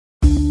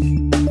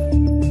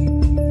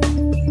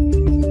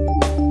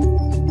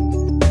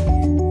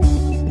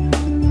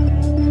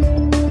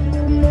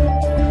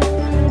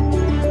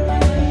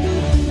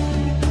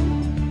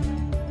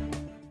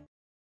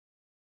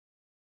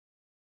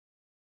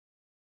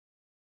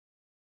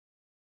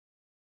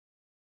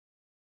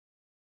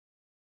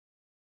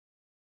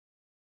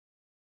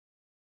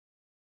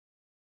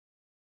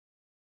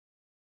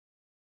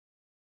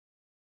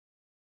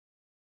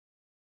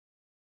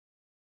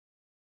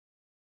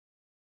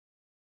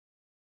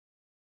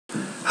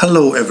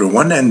Hello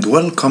everyone and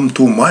welcome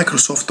to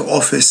Microsoft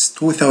Office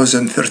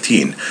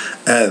 2013.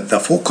 The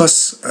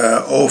focus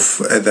of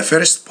the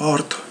first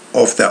part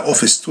of the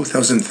Office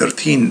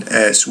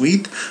 2013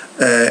 suite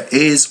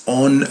is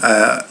on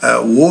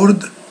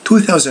Word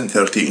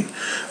 2013.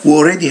 We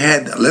already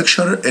had a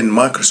lecture in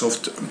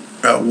Microsoft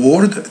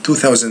Word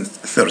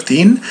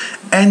 2013,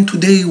 and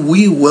today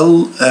we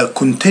will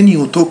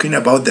continue talking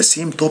about the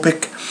same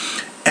topic,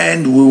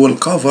 and we will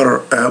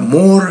cover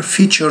more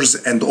features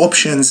and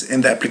options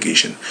in the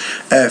application.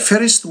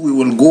 First, we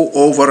will go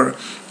over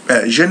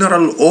a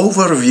general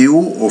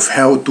overview of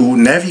how to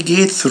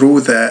navigate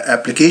through the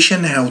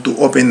application, how to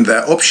open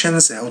the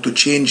options, how to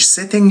change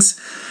settings,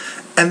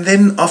 and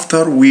then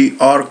after we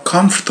are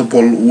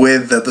comfortable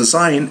with the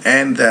design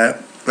and the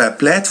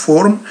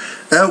platform,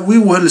 we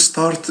will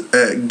start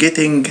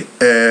getting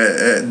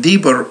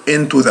deeper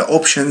into the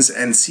options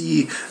and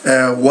see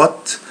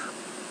what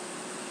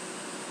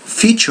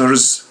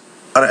features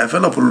are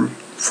available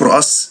for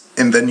us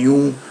in the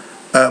new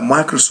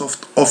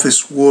Microsoft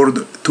Office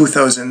Word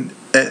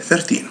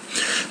 2013.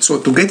 So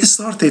to get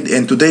started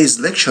in today's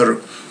lecture,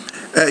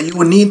 you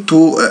will need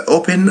to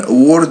open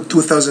Word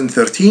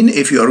 2013.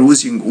 If you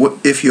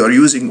are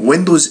using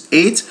Windows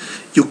 8,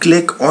 you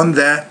click on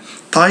the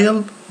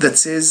tile that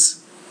says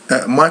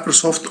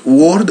Microsoft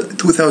Word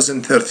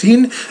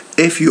 2013.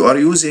 If you are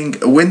using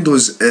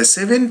Windows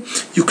 7,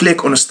 you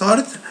click on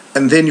Start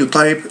and then you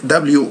type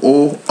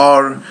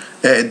WORD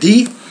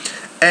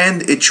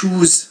and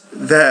choose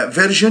the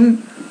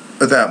version,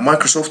 the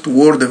Microsoft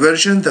Word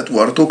version that we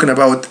are talking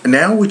about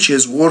now, which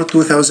is Word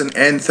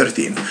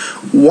 2013.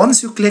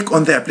 Once you click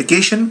on the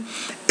application,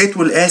 it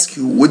will ask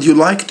you, would you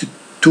like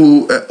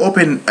to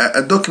open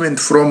a document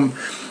from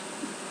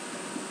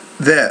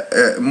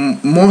the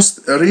most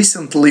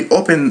recently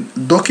open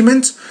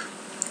document,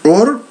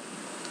 or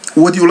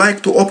would you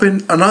like to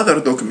open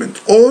another document,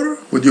 or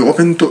would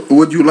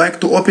you like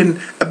to open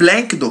a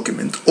blank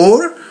document,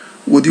 or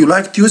would you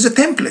like to use a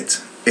template?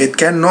 It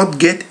cannot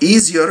get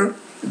easier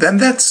than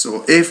that.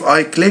 So if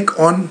I click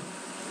on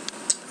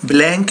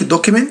blank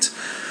document,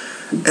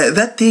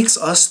 that takes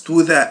us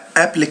to the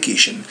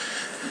application.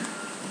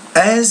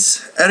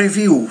 As a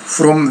review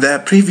from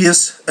the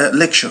previous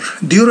lecture,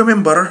 do you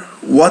remember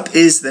what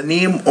is the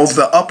name of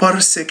the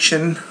upper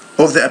section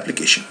of the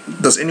application?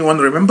 Does anyone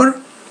remember?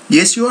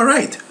 Yes, you are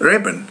right,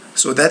 ribbon.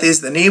 So that is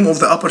the name of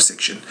the upper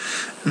section.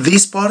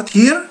 This part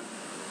here,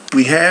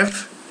 we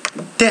have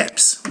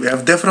tabs. We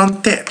have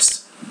different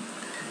tabs.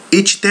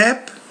 Each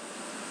tab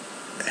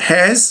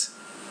has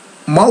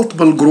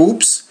multiple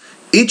groups.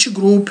 Each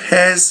group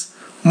has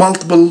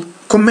multiple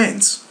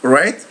commands,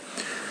 right?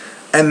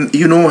 And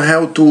you know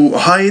how to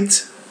hide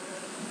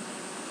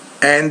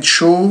and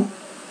show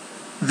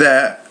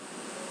the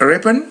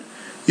ribbon.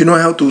 You know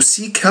how to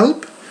seek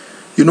help.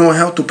 You know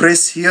how to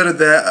press here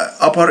the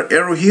upper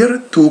arrow here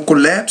to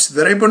collapse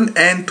the ribbon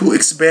and to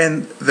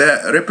expand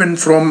the ribbon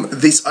from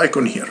this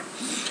icon here.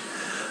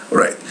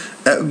 Right.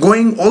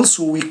 Going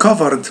also, we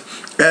covered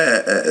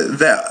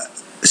the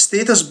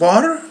status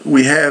bar.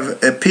 We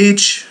have a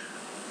page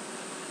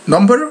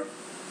number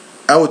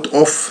out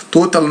of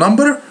total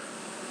number,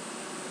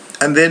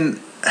 and then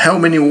how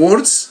many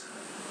words.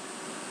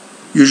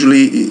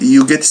 Usually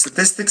you get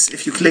statistics.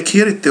 If you click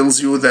here, it tells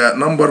you the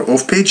number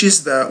of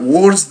pages, the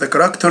words, the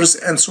characters,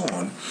 and so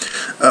on.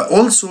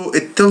 Also,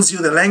 it tells you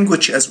the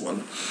language as well.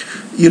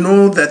 You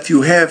know that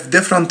you have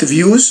different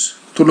views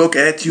to look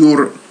at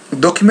your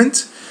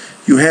document.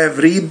 You have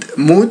read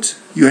mode,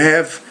 you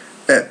have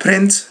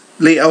print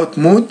layout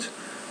mode,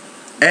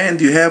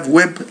 and you have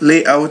web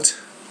layout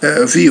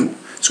view.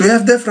 So you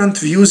have different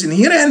views in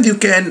here, and you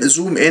can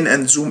zoom in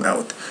and zoom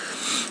out.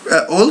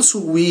 Also,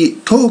 we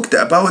talked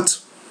about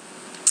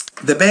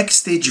the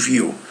backstage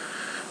view.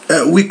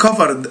 We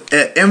covered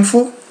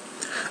info.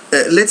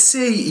 Let's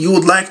say you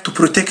would like to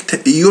protect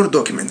your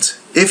document.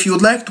 If you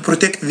would like to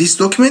protect this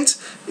document,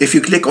 if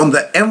you click on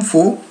the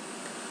info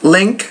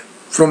link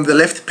from the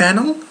left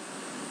panel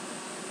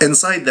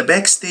inside the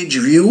backstage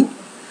view,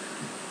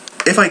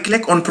 if I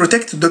click on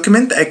protect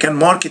document, I can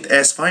mark it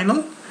as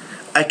final.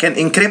 I can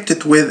encrypt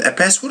it with a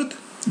password.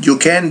 You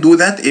can do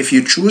that if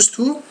you choose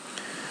to.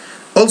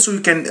 Also, you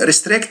can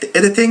restrict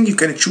editing. You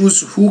can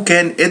choose who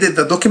can edit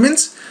the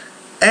documents,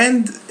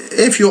 and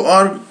if you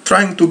are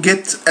trying to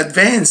get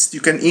advanced,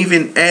 you can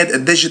even add a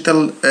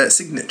digital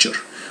signature.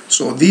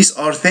 So these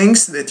are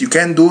things that you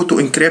can do to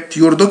encrypt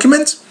your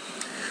documents.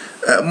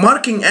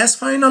 Marking as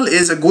final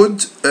is a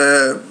good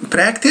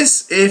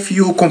practice if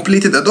you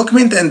completed a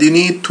document and you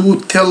need to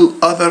tell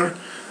other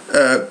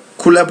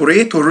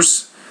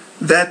collaborators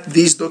that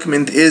this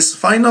document is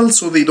final,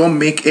 so they don't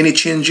make any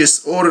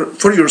changes, or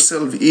for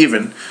yourself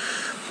even.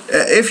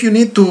 If you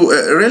need to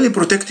really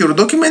protect your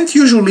document,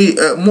 usually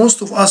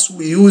most of us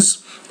we use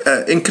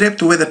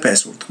encrypt with a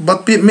password,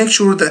 but make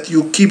sure that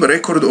you keep a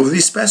record of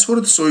this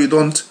password so you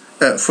don't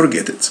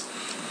forget it.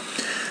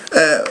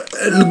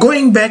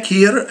 Going back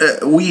here,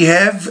 we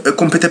have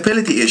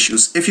compatibility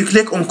issues. If you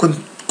click on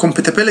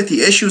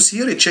compatibility issues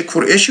here, check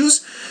for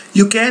issues,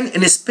 you can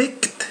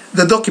inspect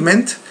the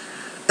document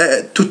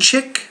to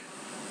check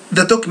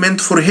the document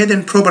for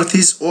hidden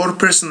properties or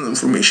personal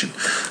information.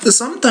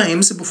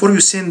 Sometimes before you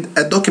send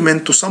a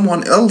document to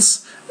someone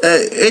else,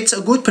 it's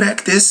a good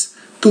practice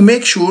to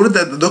make sure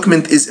that the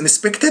document is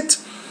inspected,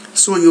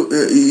 so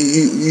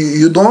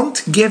you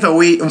don't give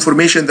away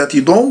information that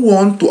you don't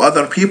want to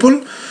other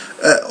people.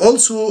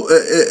 Also,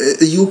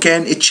 you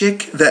can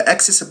check the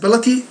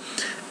accessibility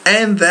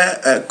and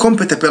the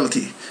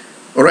compatibility.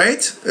 All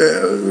right,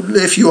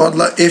 if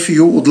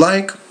you would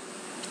like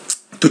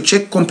to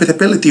check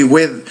compatibility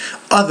with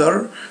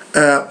other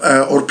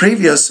or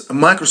previous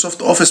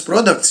Microsoft Office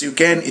products, you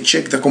can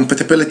check the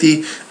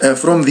compatibility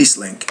from this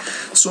link.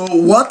 So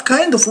what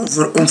kind of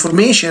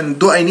information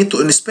do I need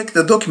to inspect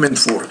the document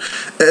for?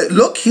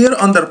 Look here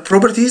under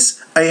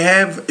properties, I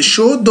have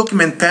show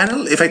document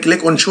panel. If I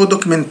click on show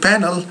document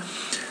panel,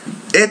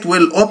 it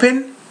will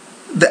open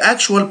the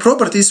actual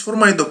properties for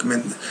my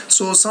document.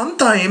 So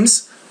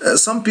sometimes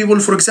some people,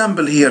 for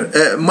example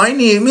here, my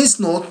name is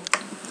not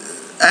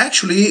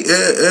actually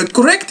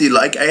correctly,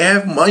 like I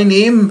have my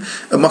name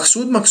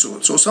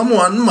Maqsood, so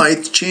someone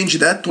might change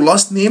that to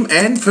last name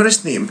and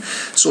first name.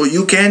 So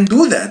you can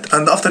do that,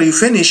 and after you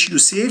finish, you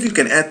save, you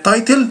can add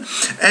title,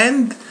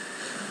 and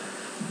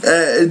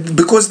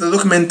because the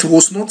document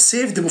was not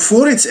saved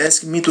before, it's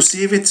asking me to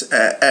save it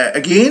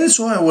again,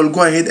 so I will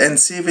go ahead and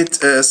save it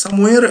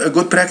somewhere. A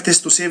good practice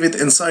to save it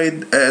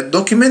inside a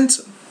document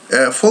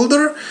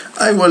folder.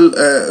 I will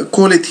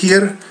call it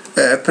here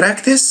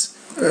practice,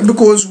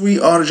 because we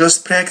are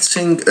just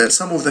practicing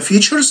some of the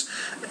features.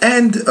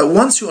 And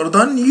once you are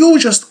done, you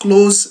just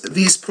close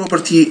this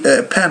property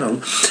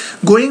panel.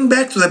 Going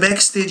back to the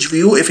backstage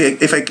view,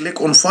 if I click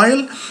on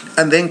file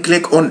and then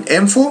click on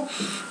info,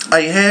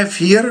 I have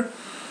here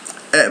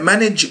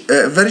manage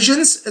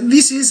versions.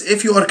 This is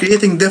if you are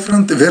creating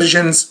different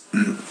versions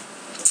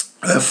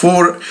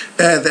for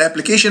the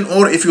application,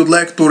 or if you'd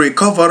like to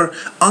recover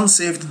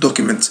unsaved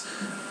documents.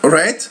 All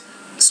right.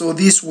 So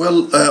this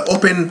will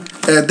open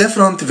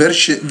different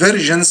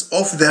versions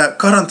of the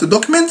current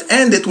document,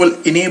 and it will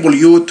enable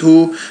you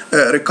to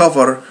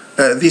recover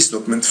this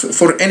document.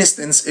 For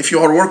instance, if you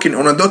are working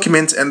on a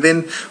document and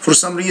then for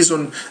some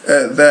reason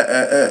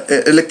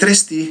the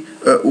electricity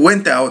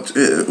went out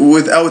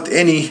without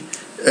any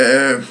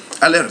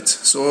alert,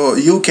 so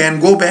you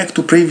can go back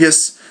to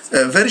previous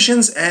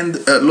versions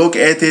and look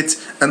at it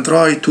and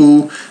try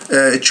to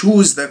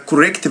choose the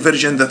correct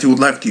version that you would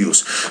like to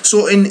use.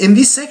 So in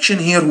this section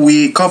here,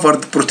 we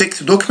covered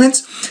protect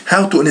documents,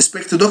 how to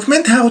inspect the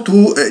document, how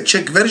to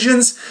check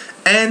versions,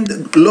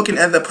 and looking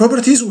at the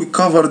properties. We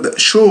covered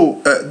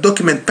show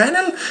document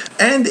panel,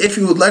 and if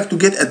you would like to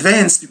get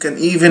advanced, you can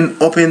even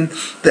open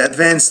the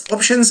advanced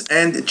options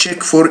and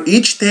check for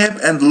each tab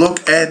and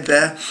look at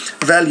the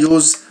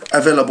values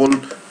available.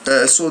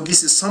 So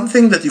this is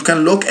something that you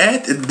can look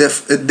at.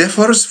 It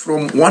differs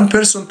from one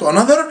person to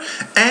another,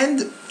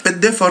 and it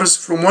differs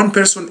from one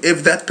person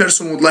if that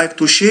person would like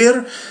to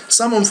share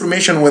some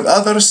information with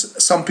others.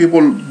 Some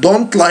people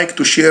don't like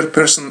to share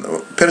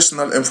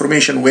personal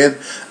information with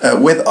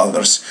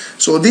others.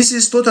 So this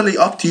is totally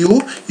up to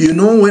you. You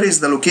know where is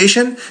the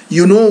location,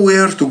 you know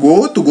where to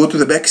go to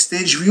the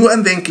backstage view,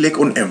 and then click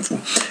on info.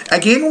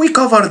 Again, we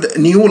covered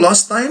new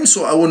last time,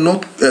 so I will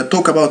not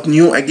talk about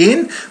new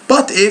again.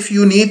 But if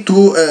you need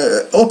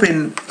to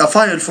open a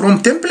file from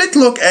template,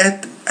 look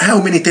at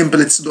how many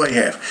templates do I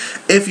have.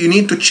 If you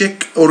need to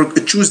check or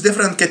choose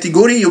different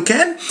category, you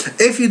can.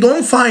 If you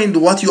don't find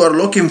what you are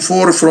looking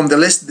for from the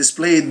list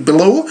displayed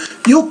below,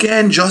 you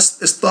can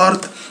just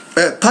start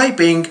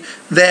typing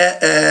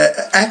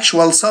the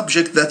actual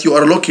subject that you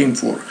are looking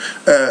for.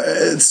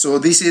 So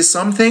this is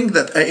something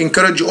that I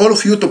encourage all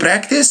of you to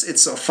practice.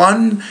 It's a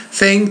fun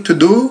thing to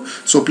do,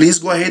 so please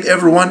go ahead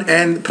everyone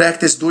and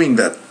practice doing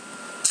that.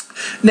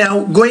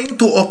 Now, going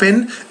to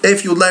open,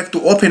 if you'd like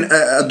to open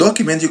a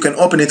document, you can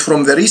open it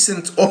from the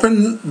recent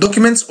open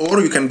documents, or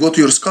you can go to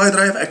your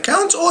SkyDrive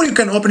account, or you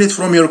can open it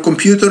from your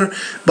computer,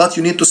 but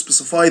you need to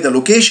specify the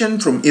location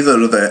from either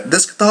the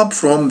desktop,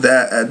 from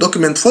the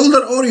document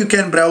folder, or you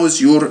can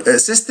browse your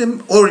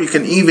system, or you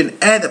can even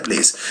add a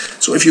place.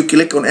 So if you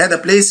click on add a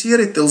place here,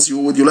 it tells you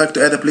would you like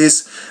to add a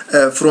place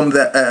from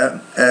the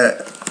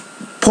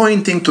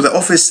pointing to the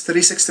Office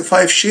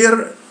 365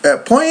 share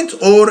point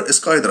or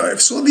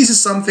SkyDrive. So this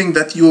is something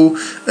that you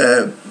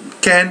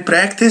can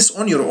practice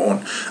on your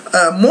own.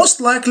 Most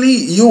likely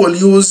you will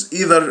use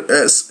either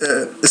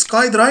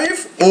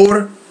SkyDrive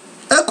or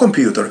a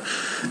computer.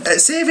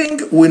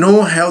 Saving, we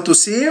know how to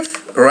save,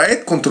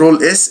 right?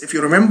 Control S if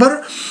you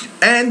remember,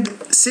 and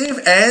save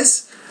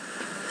as.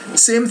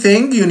 Same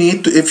thing, you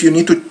need to, if you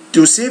need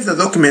to save the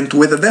document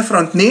with a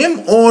different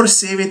name or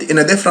save it in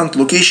a different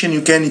location,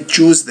 you can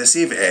choose the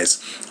save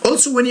as.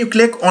 Also, when you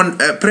click on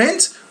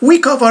print, we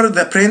covered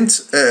the print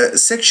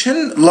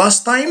section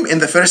last time in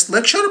the first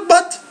lecture,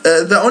 but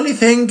the only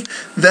thing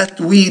that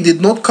we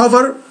did not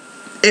cover,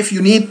 if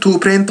you need to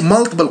print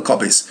multiple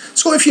copies.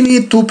 So if you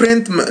need to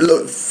print,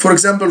 for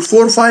example,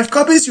 4 or 5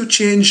 copies, you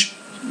change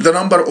the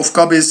number of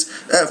copies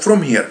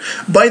from here.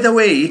 By the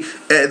way,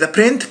 the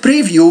print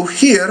preview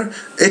here,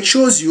 it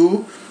shows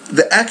you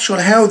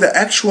how the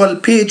actual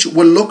page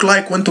will look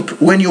like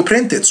when you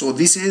print it. So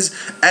this is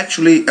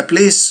actually a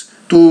place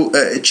to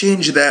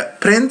change the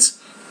print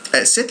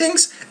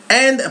settings,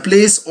 and a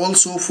place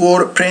also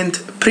for print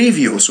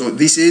preview. So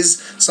this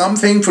is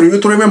something for you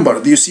to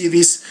remember. Do you see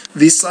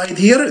this side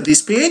here,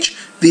 this page?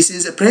 This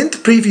is a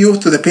print preview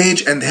to the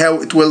page and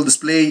how it will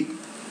display,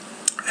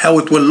 how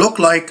it will look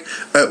like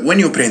when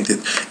you print it.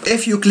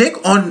 If you click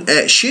on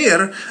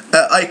share,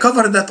 I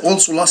covered that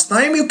also last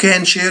time. You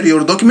can share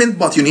your document,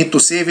 but you need to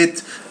save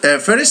it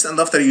first, and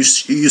after you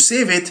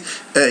save it,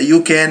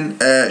 you can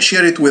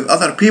share it with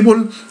other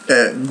people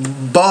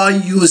by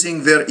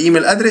using their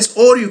email address,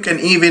 or you can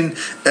even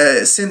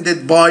send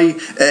it by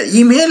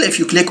email. If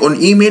you click on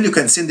email, you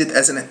can send it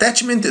as an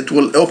attachment. It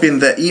will open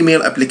the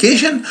email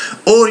application,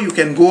 or you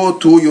can go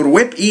to your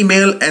web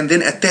email and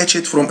then attach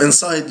it from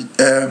inside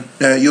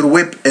your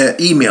web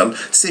email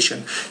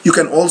session. You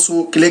can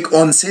also click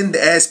on send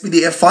as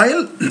PDF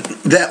file.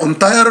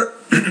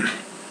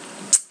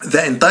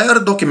 The entire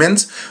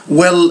document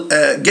will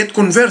get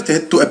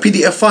converted to a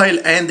PDF file,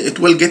 and it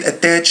will get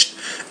attached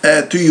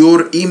to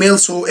your email,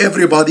 so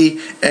everybody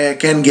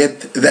can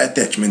get the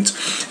attachment.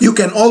 You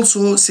can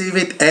also save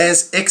it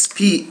as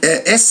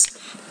XPS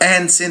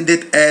and send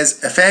it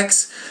as a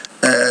fax.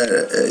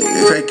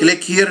 If I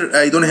click here,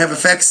 I don't have a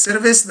fax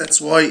service. That's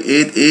why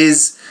it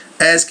is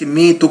asking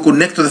me to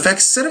connect to the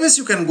fax service.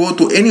 You can go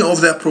to any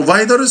of the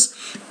providers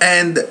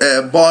and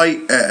buy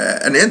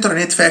an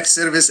internet fax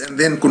service, and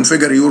then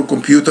configure your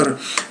computer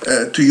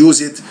to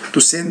use it to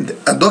send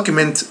a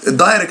document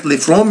directly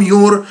from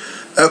your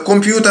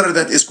computer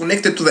that is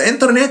connected to the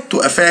internet to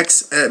a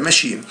fax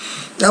machine.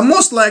 Now,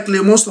 most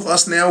likely, most of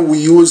us now, we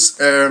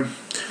use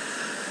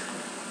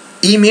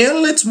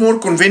email. It's more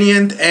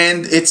convenient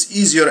and it's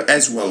easier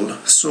as well.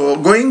 So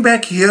going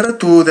back here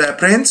to the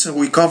print,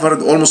 we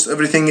covered almost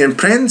everything in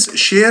print.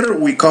 Share,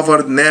 we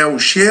covered now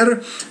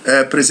share,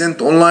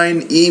 present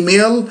online,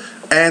 email,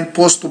 and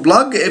post to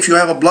blog. If you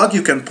have a blog,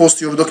 you can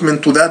post your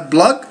document to that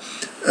blog.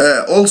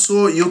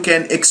 Also, you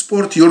can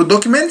export your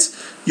documents.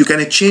 You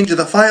can change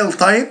the file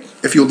type.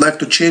 If you would like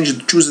to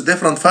choose a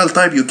different file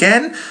type, you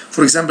can.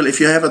 For example, if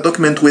you have a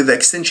document with the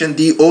extension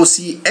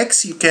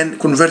docx, you can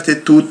convert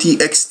it to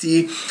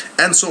txt,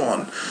 and so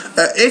on.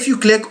 If you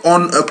click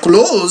on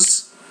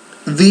close,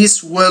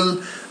 this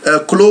will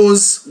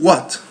close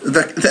what?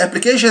 The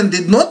application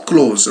did not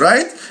close,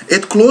 right?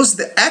 It closed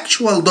the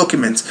actual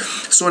document.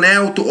 So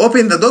now to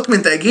open the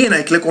document again,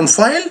 I click on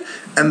file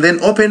and then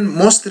open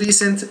most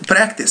recent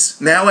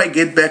practice. Now I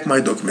get back my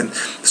document.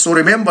 So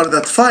remember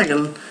that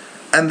file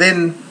and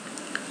then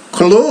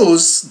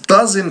close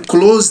doesn't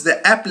close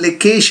the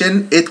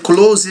application, it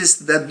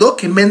closes the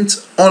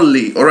document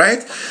only,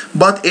 alright?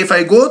 But if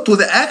I go to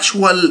the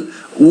actual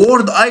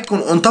Word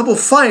icon on top of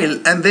file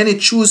and then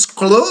it choose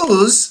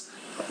close,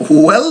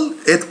 well,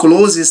 it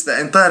closes the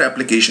entire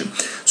application.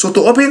 So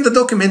to open the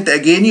document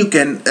again, you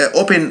can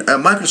open a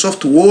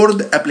Microsoft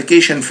Word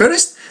application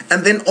first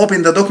and then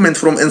open the document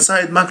from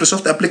inside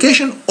Microsoft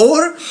application,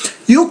 or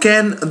you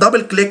can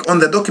double click on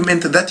the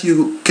document that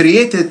you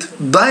created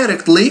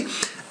directly,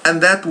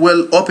 and that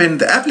will open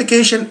the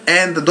application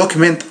and the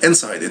document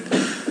inside it.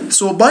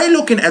 So by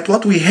looking at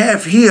what we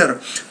have here,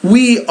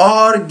 we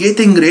are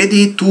getting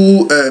ready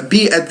to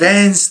be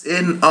advanced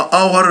in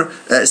our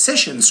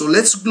session. So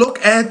let's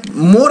look at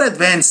more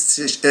advanced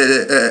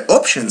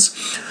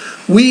options.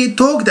 We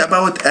talked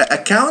about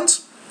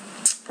accounts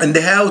and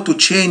how to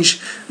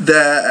change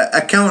the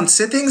account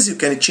settings. You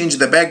can change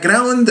the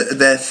background,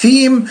 the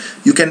theme,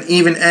 you can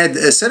even add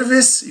a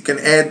service, you can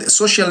add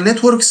social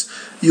networks,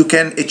 you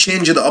can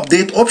change the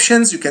update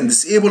options, you can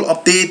disable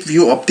update,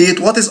 view update.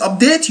 What is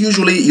update?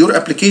 Usually your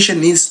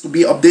application needs to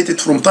be updated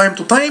from time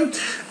to time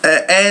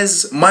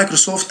as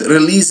Microsoft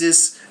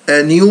releases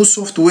new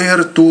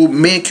software to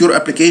make your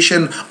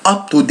application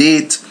up to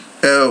date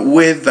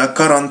with the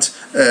current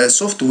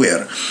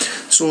software.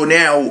 So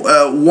now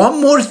one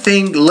more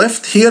thing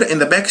left here in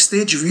the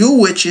backstage view,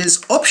 which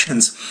is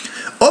options.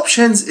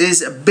 Options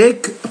is a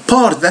big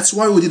part. That's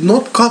why we did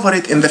not cover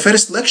it in the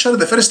first lecture.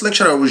 The first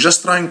lecture I was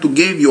just trying to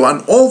give you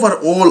an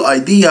overall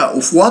idea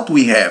of what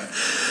we have.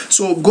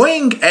 So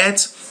going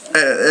at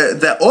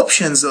the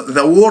options,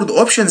 the Word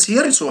options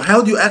here. So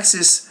how do you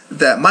access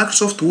the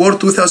Microsoft Word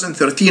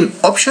 2013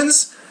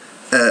 options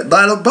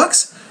dialog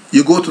box?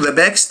 You go to the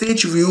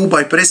backstage view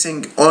by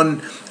pressing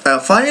on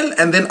file,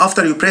 and then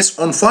after you press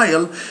on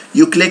file,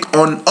 you click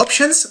on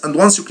options, and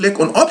once you click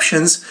on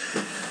options,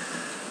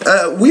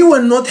 we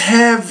will not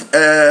have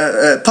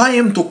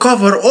time to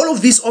cover all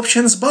of these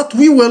options, but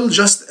we will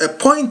just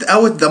point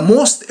out the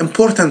most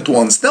important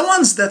ones, the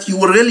ones that you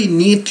really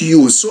need to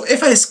use. So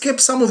if I skip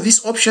some of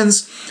these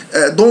options,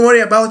 don't worry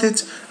about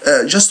it,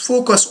 just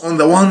focus on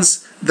the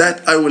ones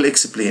that I will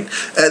explain.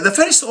 The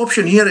first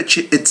option here,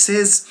 it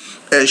says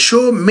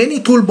show menu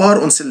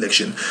toolbar on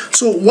selection.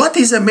 So what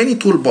is a menu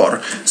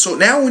toolbar? So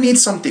now we need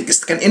some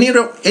text. Can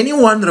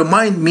anyone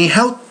remind me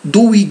how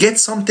do we get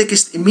some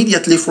text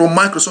immediately from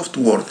Microsoft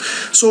Word?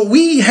 So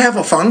we have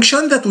a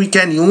function that we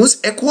can use,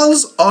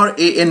 equals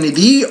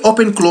RAND,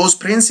 open close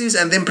parentheses,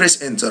 and then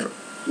press enter.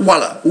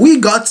 voila, we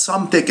got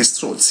some text.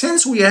 So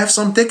since we have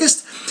some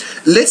text,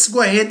 let's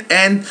go ahead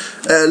and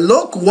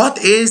look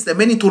what is the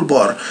menu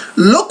toolbar.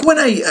 Look when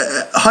I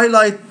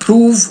highlight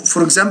proof,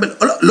 for example,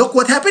 look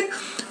what happened.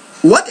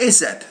 What is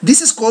that?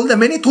 This is called the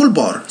menu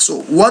toolbar.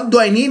 So what do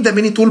I need the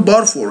menu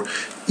toolbar for?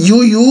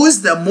 You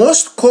use the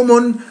most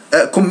common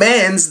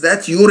commands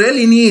that you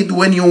really need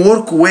when you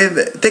work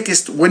with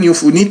text, when you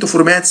need to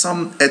format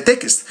some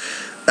text.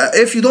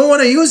 If you don't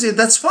want to use it,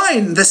 that's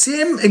fine. The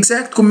same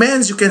exact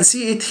commands, you can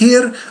see it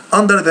here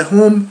under the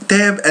home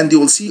tab, and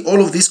you will see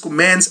all of these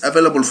commands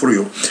available for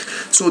you.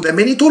 So the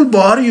menu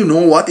toolbar, you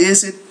know what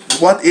is it?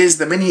 What is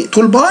the menu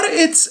toolbar?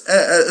 It's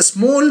a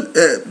small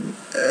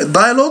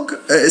dialog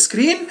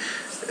screen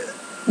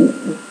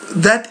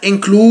that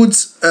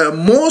includes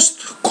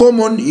most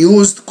common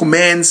used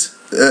commands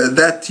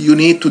that you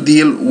need to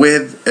deal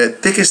with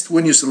text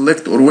when you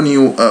select or when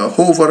you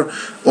hover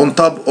on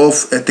top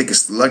of a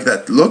text like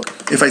that. Look,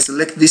 if I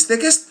select this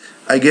text,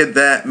 I get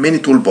the menu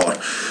toolbar.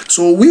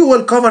 So we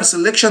will cover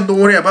selection, don't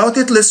worry about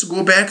it. Let's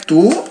go back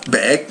to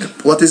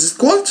what is it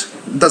called?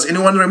 Does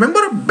anyone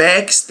remember?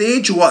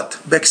 Backstage what?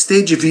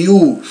 Backstage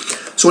view.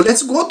 So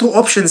let's go to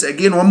options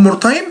again one more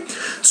time.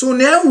 So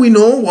now we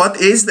know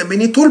what is the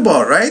menu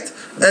toolbar, right?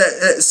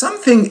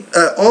 Something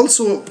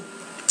also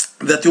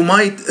that you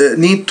might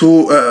need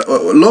to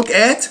look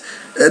at,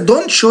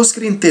 don't show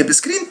screen tab.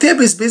 Screen tab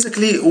is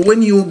basically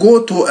when you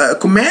go to a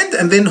command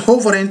and then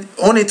hover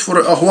on it for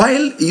a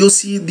while, you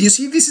see, do you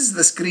see this is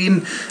the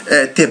screen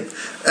tab.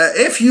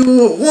 If you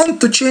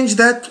want to change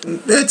that,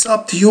 it's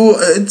up to you.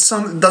 It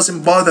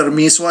doesn't bother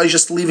me, so I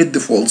just leave it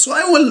default. So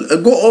I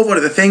will go over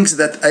the things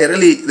that I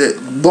really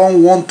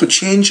don't want to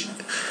change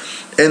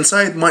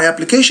inside my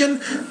application,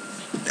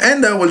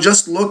 and I will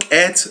just look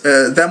at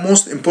the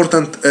most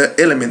important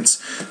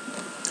elements.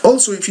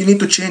 Also, if you need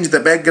to change the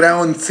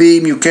background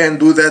theme, you can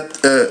do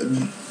that.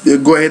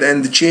 Go ahead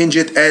and change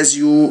it as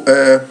you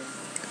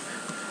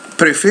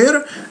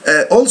prefer.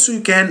 Also,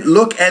 you can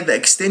look at the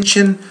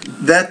extension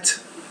that,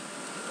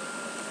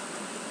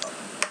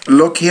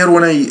 look here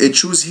when I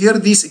choose here,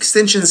 these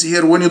extensions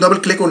here, when you double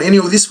click on any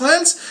of these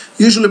files,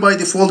 usually by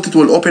default it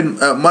will open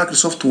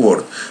Microsoft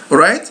Word,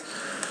 alright?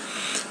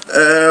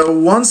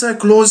 Once I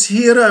close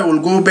here, I will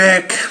go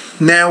back.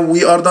 Now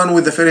we are done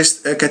with the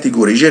first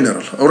category,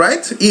 general. All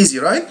right, easy,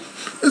 right?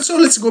 So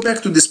let's go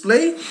back to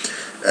display.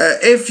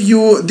 If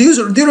you do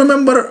you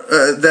remember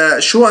the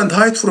show and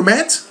hide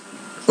format?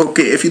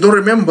 Okay, if you don't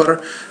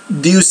remember,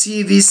 do you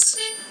see this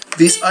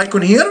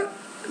icon here?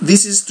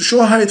 This is to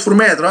show hide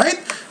format, right?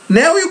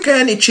 Now you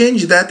can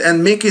change that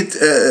and make it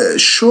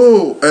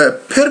show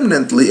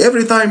permanently.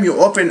 Every time you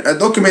open a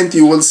document,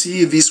 you will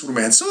see this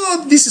format.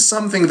 So this is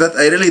something that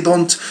I really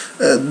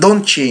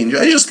don't change.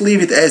 I just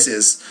leave it as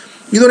is.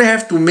 You don't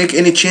have to make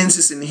any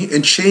changes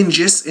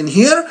in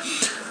here.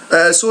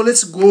 So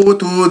let's go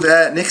to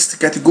the next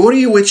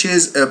category, which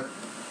is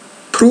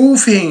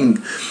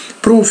proofing.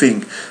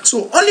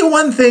 So only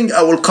one thing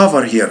I will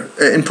cover here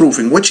in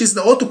proofing, which is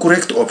the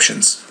autocorrect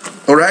options.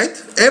 All right,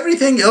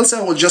 everything else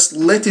I will just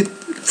let it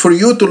for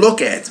you to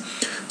look at.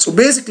 So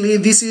basically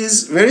this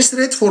is very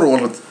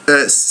straightforward,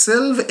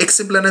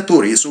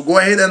 self-explanatory. So go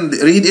ahead and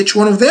read each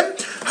one of them.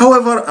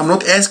 However, I'm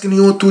not asking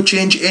you to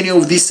change any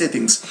of these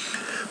settings.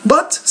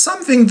 But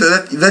something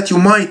that you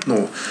might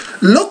know.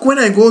 Look, when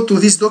I go to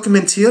this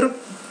document here,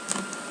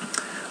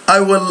 I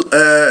will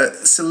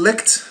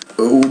select,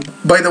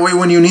 by the way,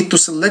 when you need to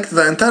select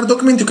the entire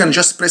document, you can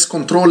just press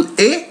Ctrl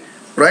A,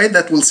 right?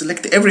 That will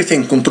select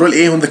everything, Ctrl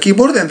A on the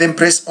keyboard, and then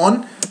press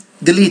on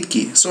delete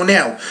key. So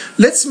now,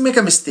 let's make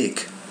a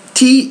mistake.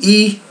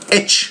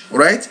 T-E-H,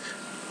 right?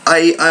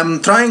 I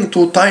am trying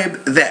to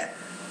type that.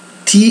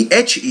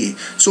 T-H-E.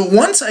 So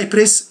once I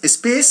press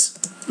space,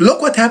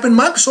 look what happened.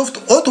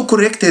 Microsoft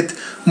auto-corrected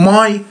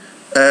my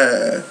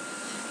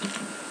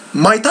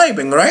my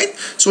typing, right?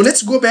 So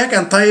let's go back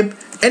and type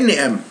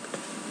NM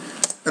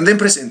and then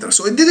press enter.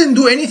 So it didn't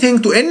do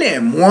anything to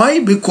NM. Why?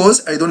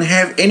 Because I don't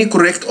have any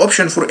correct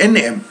option for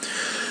NM.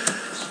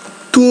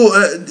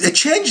 To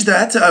change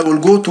that, I will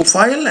go to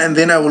file, and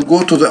then I will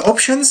go to the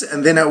options,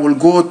 and then I will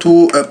go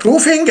to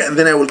proofing, and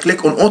then I will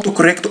click on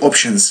autocorrect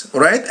options,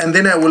 right? And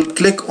then I will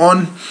click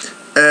on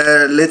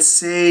let's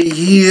say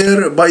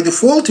here, by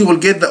default you will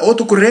get the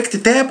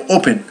autocorrect tab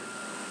open.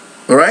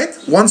 Alright,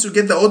 once you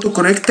get the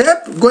autocorrect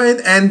tab, go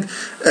ahead and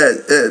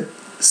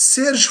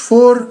search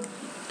for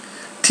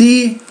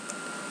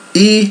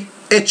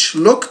T-E-H.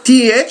 Look,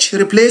 T-H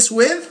replace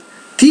with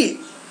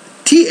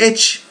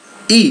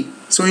T-H-E.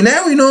 So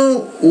now you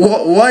know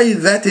why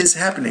that is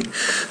happening.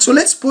 So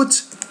let's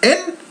put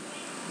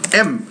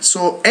N-M.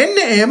 So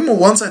N-M,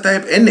 once I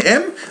type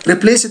N-M,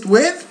 replace it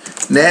with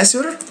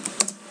Nasser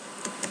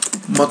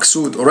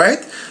Maksud,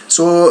 alright?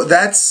 So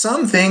that's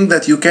something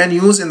that you can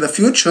use in the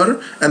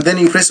future, and then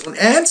you press on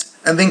add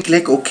and then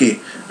click OK,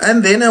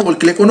 and then I will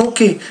click on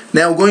OK.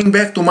 Now going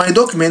back to my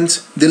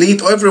document,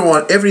 delete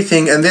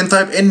everything, and then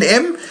type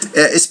NM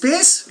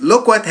space.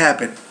 Look what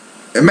happened.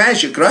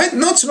 Magic, right?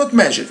 No, it's not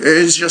magic.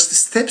 It's just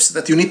steps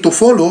that you need to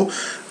follow,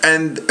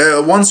 and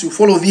once you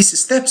follow these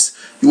steps,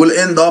 you will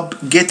end up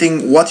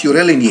getting what you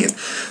really need.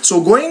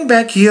 So going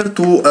back here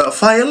to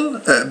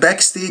File,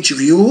 Backstage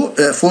View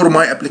for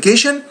my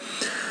application,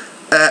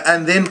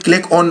 and then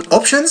click on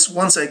Options.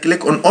 Once I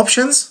click on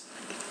Options,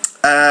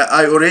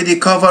 I already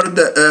covered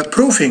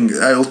proofing.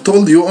 I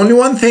told you only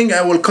one thing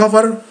I will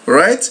cover,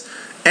 right?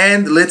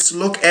 And let's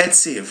look at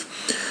Save.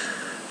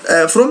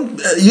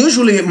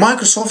 Usually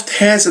Microsoft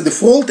has a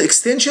default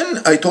extension.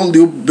 I told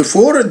you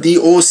before,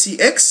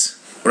 DOCX,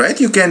 right?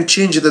 You can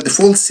change the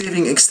default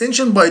saving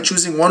extension by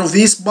choosing one of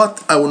these,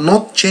 but I will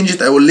not change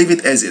it. I will leave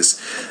it as is.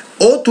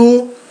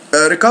 Auto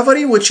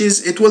recovery, which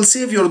is it will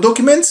save your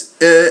documents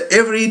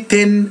every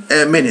 10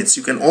 minutes.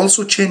 You can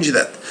also change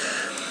that.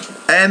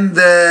 And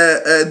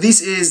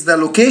this is the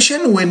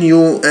location when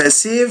you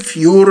save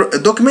your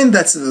document.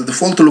 That's the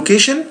default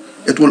location.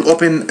 It will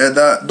open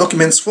the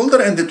documents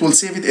folder and it will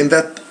save it in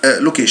that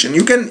location.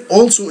 You can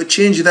also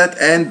change that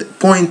and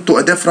point to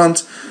a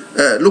different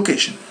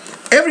location.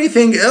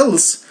 Everything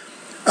else,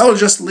 I will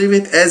just leave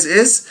it as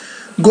is.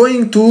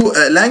 Going to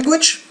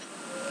language,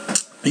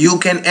 you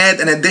can add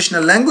an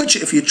additional language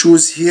if you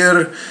choose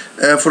here,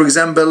 for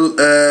example,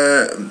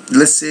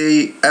 let's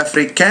say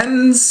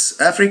Africans,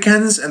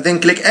 and then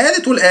click add.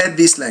 It will add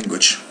this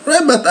language,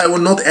 right? But I will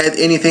not add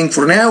anything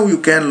for now. You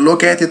can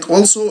look at it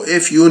also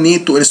if you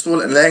need to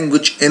install a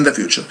language in the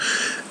future.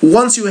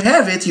 Once you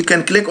have it, you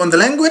can click on the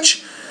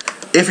language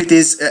if it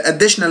is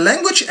additional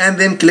language, and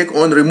then click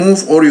on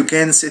remove, or you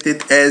can set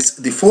it as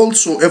default,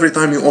 so every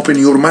time you open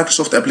your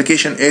Microsoft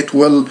application it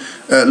will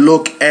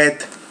look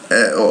at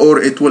or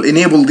it will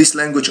enable this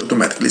language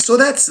automatically. So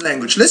that's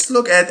language. Let's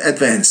look at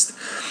advanced.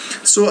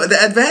 So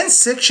the advanced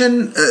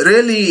section,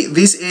 really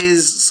this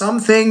is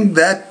something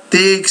that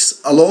takes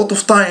a lot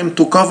of time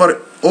to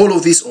cover all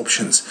of these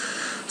options.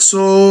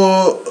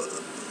 So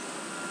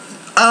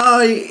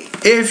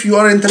if you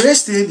are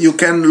interested, you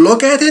can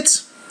look at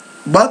it,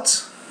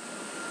 but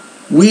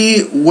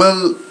we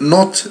will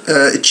not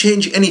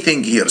change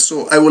anything here.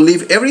 So I will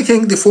leave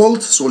everything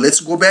default. So let's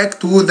go back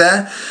to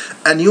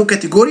a new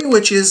category,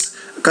 which is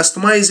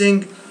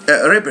customizing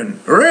ribbon.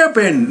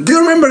 Do you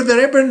remember the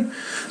ribbon?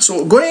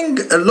 So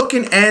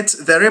looking at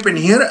the ribbon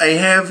here, I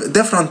have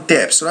different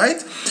tabs,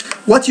 right?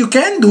 What you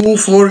can do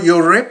for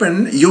your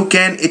ribbon, you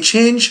can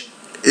change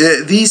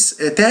these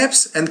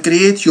tabs and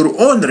create your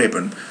own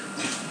ribbon.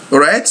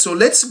 Alright, so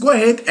let's go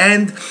ahead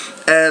and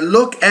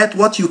look at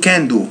what you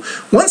can do.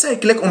 Once I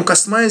click on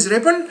customize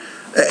ribbon,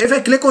 if I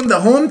click on the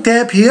home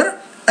tab here,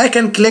 I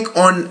can click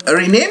on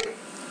rename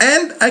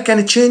and I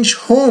can change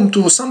home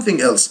to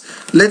something else.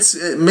 Let's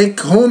make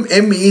home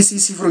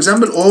MECC, for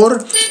example, or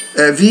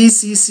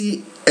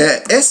VCCS,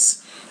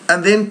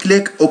 and then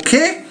click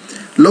OK.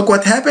 Look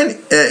what happened.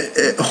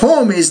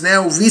 Home is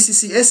now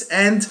VCCS,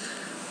 and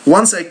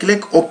once I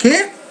click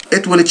OK,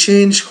 it will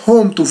change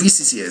home to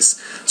VCCS.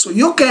 So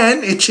you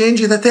can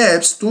change the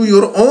tabs to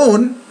your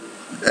own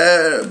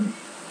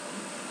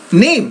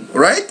name,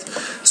 right?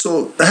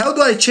 So how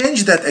do I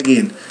change that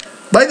again?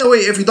 By the way,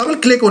 if you double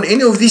click on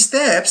any of these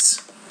tabs,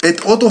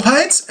 it auto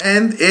hides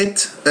and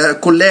it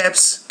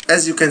collapses,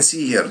 as you can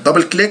see here.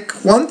 Double click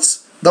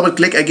once, double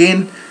click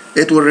again,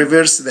 it will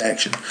reverse the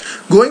action.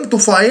 Going to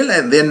file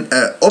and then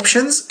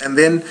options, and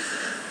then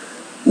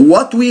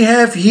what we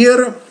have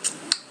here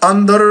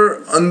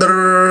under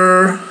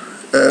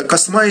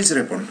customize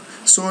ribbon.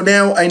 So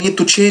now I need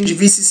to change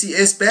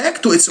VCCS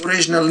back to its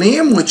original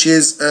name, which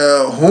is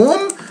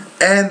home,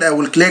 and I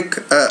will click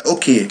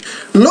OK.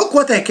 Look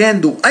what I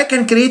can do. I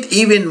can create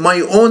even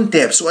my own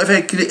tab. So if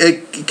I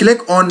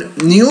click on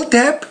new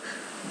tab,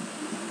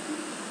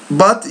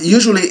 but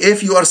usually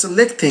if you are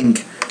selecting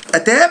a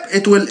tab,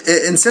 it will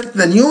insert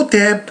the new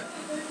tab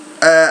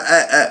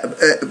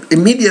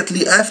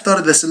immediately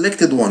after the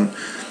selected one.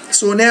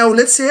 So now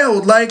let's say I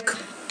would like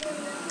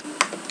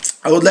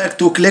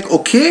to click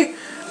OK,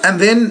 and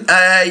then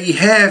I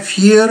have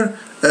here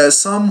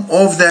some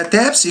of the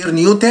tabs here,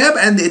 new tab,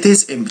 and it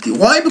is empty.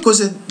 Why?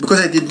 Because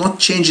I did not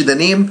change the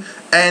name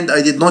and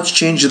I did not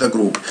change the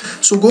group.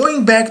 So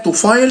going back to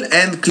file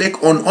and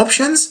click on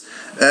options,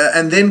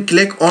 and then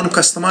click on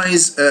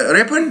customize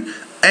ribbon,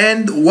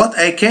 and what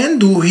I can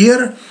do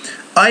here,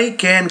 I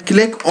can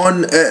click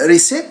on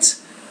reset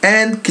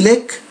and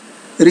click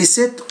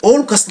reset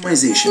all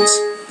customizations.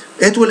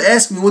 It will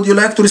ask me, would you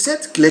like to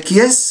reset? Click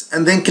yes,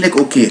 and then click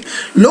OK.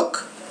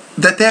 Look,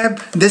 the tab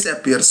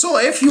disappears. So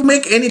if you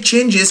make any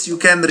changes, you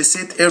can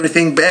reset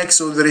everything back,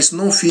 so there is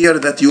no fear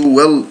that you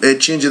will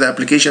change the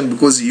application,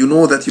 because you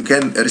know that you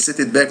can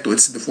reset it back to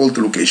its default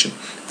location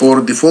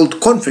or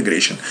default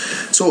configuration.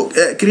 So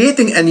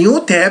creating a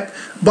new tab,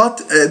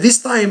 but this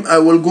time I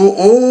will go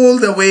all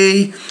the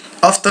way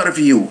after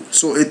view.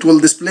 So it will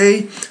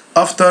display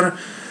after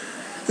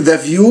the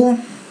view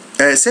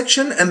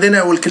section, and then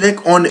I will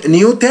click on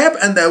new tab,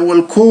 and I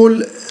will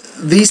call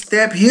this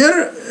tab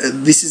here,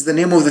 this is the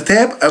name of the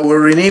tab. I will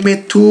rename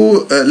it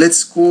to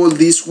let's call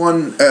this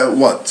one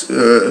what?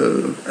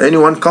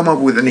 Anyone come up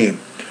with a name?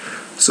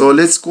 So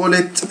let's call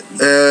it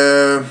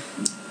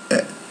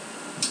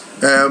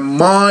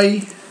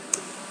my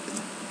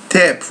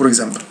tab, for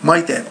example,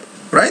 my tab,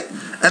 right?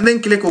 and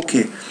then click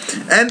OK.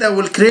 And I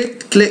will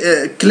click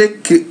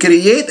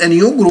create a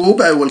new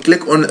group. I will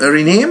click on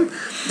rename.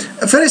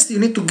 First you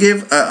need to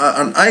give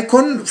an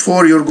icon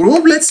for your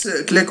group. Let's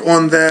click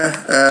on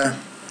the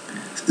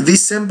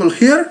this symbol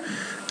here,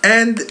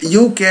 and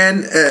you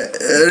can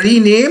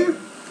rename,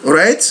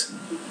 right,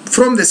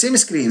 from the same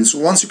screen. So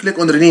once you click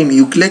on rename,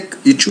 you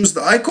choose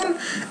the icon,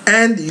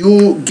 and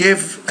you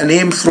give a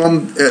name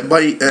from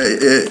by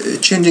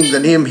changing the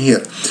name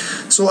here.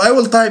 So I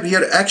will type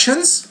here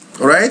actions,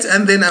 right,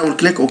 and then I will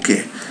click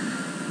OK.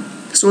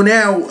 So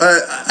now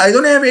I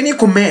don't have any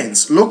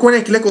commands. Look, when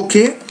I click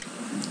OK,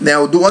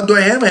 now what do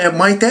I have? I have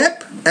my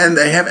tab and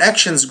I have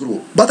actions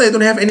group, but I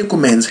don't have any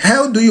commands.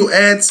 How do you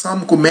add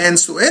some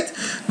commands to it?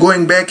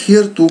 Going back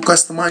here to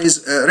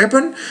customize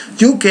ribbon,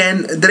 you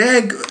can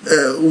drag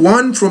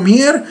one from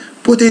here,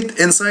 put it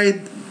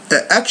inside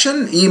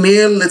action,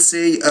 email, let's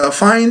say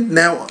find.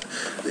 Now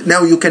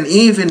you can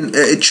even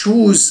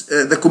choose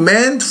the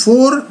command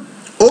for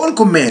all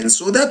commands,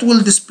 so that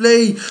will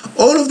display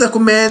all of the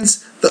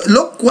commands.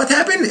 Look what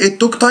happened, it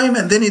took time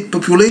and then it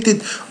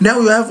populated. Now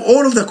you have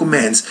all of the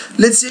commands.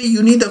 Let's say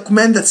you need a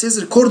command that says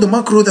record a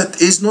macro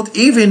that is not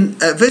even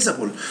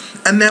visible,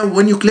 and now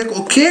when you click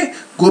OK,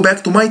 go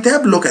back to my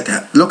tab, look at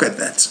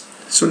that.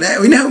 So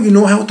now you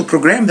know how to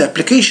program the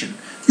application.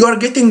 You are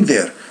getting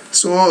there.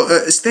 So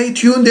stay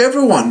tuned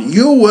everyone,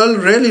 you will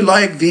really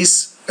like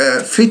this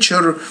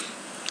feature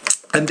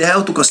and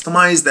how to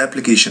customize the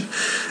application.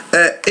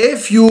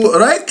 If you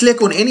right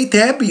click on any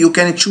tab, you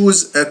can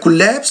choose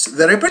collapse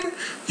the ribbon.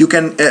 You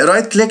can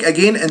right click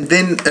again and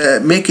then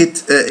make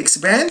it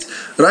expand.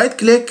 Right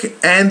click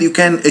and you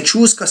can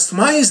choose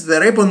customize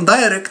the ribbon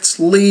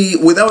directly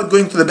without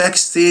going to the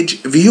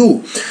backstage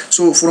view.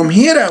 So from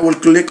here I will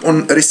click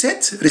on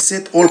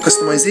reset all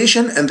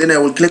customization, and then I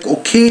will click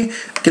OK.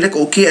 Click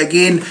OK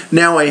again.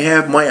 Now I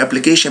have my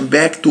application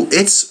back to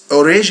its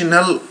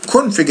original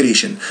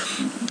configuration.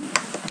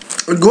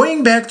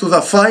 Going back to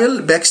the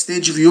file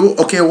backstage view,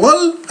 okay,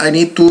 well, I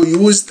need to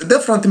use a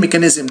different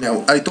mechanism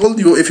now. I told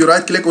you if you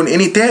right click on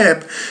any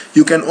tab,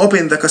 you can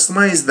open the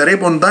customize the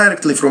ribbon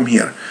directly from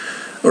here.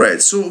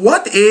 Alright, so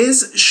what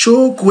is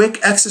show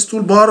quick access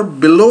toolbar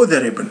below the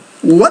ribbon?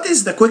 What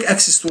is the quick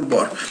access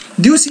toolbar?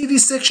 Do you see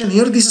this section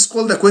here? This is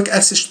called the quick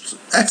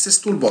access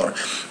toolbar.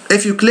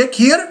 If you click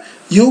here,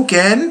 you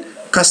can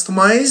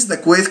customize the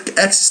quick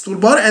access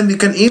toolbar, and you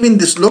can even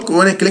look,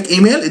 when I click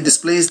email, it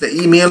displays the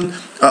email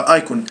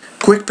icon.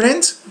 Quick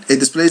print, it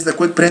displays the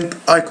quick print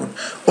icon.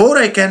 Or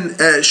I can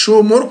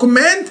show more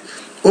command,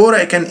 or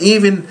I can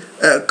even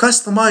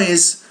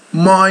customize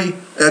my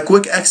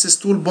quick access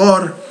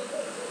toolbar.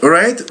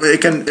 Right, I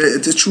can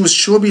choose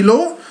show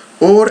below,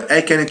 or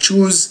I can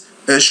choose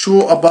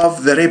show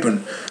above the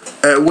ribbon.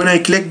 When I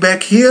click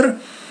back here,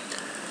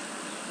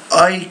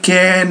 I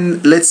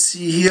can, let's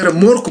see here,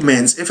 more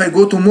commands. If I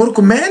go to more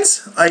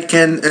commands, I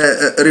can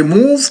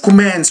remove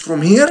commands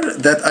from here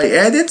that I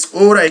added,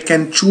 or I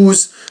can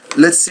choose,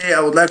 let's say I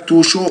would like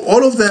to show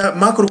all of the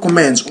macro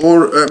commands,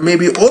 or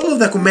maybe all of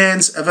the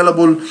commands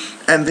available,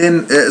 and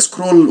then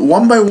scroll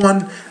one by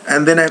one,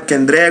 and then I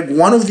can drag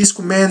one of these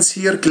commands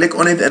here, click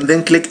on it, and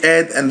then click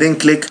add, and then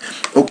click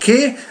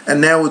OK,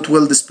 and now it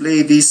will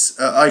display this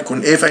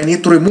icon. If I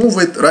need to remove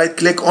it, right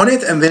click on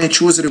it and then I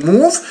choose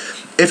remove.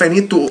 If I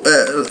need to,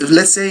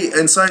 let's say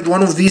inside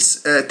one of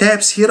these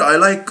tabs here, I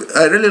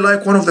really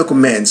like one of the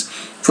commands.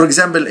 For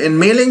example, in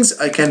mailings,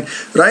 I can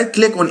right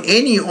click on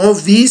any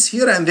of these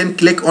here and then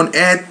click on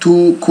add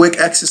to quick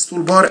access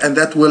toolbar, and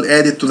that will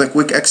add it to the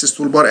quick access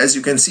toolbar as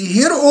you can see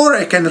here. Or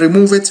I can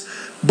remove it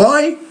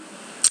by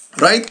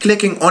right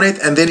clicking on it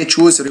and then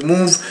choose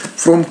remove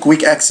from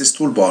quick access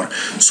toolbar.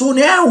 So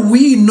now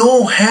we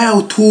know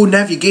how to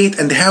navigate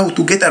and how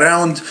to get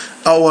around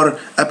our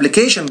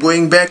application.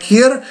 Going back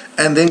here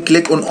and then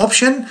click on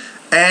option,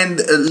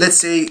 and let's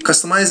say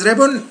customize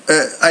ribbon.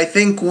 I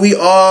think we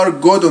are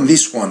good on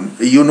this one.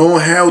 You know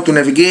how to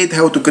navigate,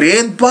 how to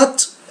create,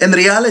 but in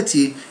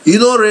reality you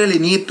don't really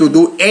need to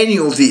do any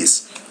of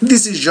these.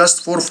 This is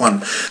just for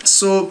fun.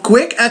 So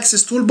quick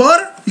access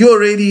toolbar, you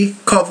already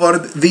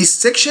covered this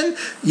section.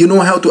 You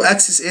know how to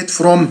access it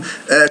from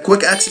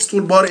quick access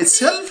toolbar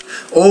itself,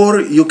 or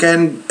you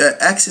can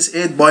access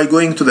it by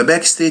going to the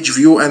backstage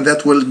view, and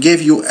that will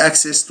give you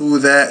access to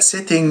the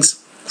settings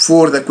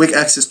for the quick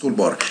access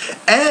toolbar.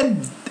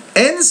 And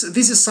hence,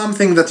 this is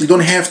something that you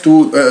don't have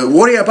to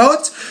worry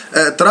about.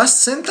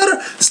 Trust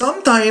Center,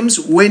 sometimes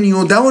when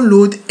you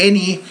download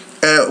any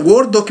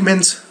Word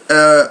document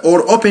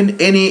or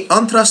open any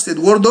untrusted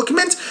Word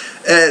document,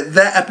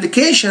 the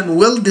application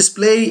will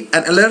display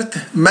an alert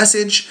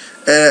message,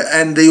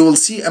 and you will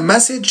see a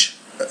message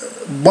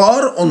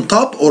bar on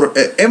top, or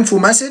info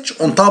message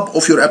on top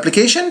of your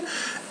application,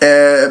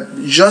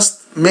 just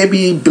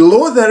maybe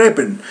below the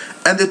ribbon,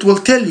 and it will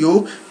tell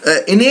you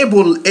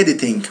enable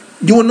editing.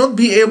 You will not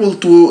be able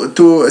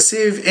to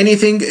save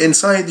anything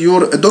inside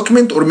your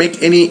document or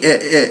make any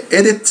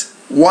edit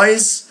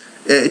wise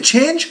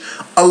change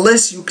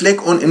unless you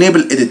click on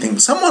enable editing.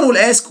 Someone will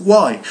ask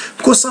why.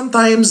 Because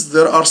sometimes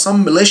there are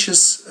some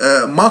malicious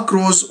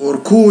macros or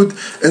code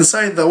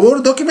inside the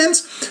Word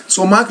documents.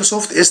 So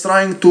Microsoft is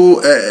trying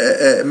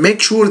to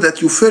make sure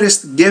that you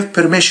first give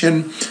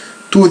permission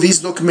to these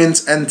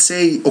documents and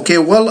say, okay,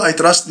 well, I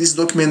trust this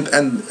document,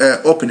 and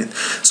open it.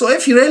 So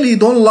if you really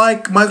don't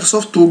like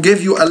Microsoft to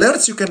give you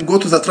alerts, you can go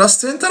to the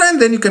Trust Center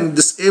and then you can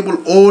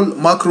disable all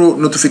macro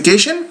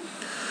notification,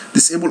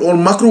 disable all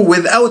macro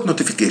without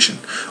notification,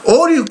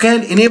 or you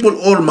can enable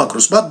all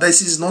macros, but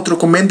this is not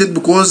recommended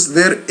because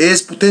there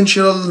is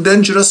potential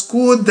dangerous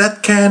code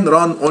that can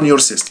run on your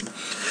system.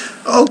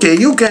 Okay,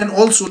 you can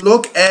also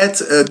look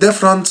at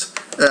different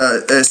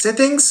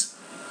settings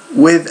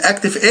with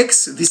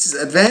ActiveX. This is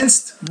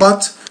advanced,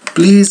 but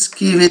please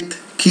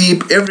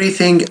keep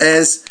everything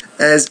as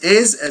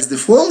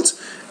default.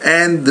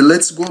 And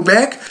let's go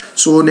back.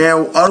 So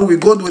now, are we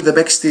good with the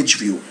backstage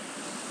view?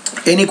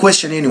 Any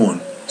question,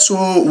 anyone?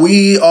 So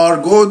we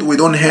are good. We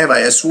don't have, I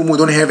assume we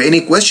don't have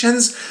any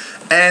questions,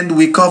 and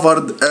we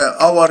covered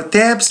our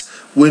tabs.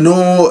 We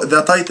know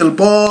the title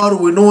bar,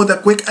 we know the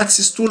quick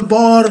access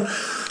toolbar,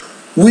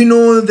 we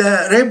know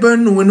the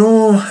ribbon, we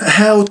know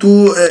how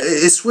to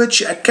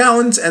switch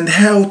accounts and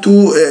how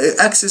to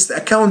access the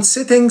account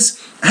settings,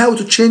 how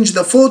to change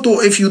the photo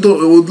if you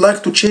would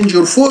like to change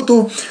your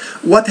photo,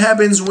 what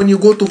happens when you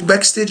go to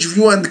backstage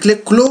view and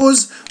click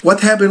close, what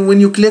happens when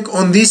you click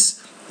on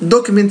these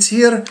documents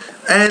here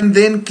and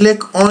then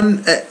click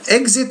on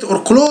exit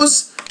or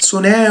close. So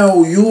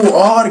now you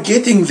are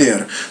getting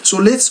there. So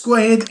let's go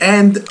ahead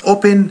and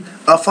open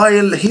a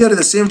file here,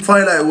 the same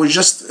file I was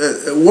just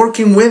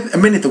working with a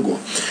minute ago.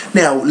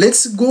 Now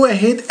let's go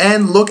ahead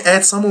and look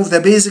at some of the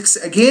basics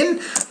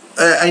again.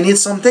 I need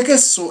some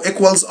text, so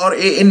equals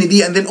RAND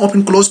and then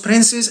open close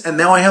parentheses, and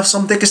now I have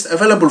some text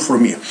available for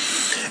me.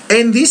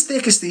 In this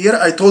text here,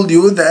 I told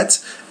you that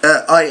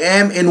I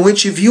am in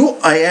which view?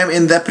 I am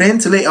in the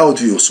print layout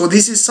view. So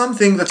this is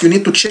something that you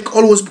need to check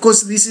always,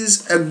 because this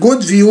is a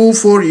good view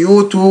for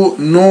you to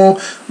know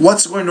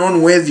what's going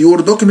on with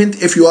your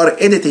document if you are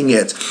editing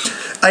it.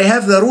 I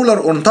have the ruler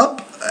on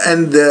top,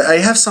 and I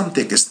have some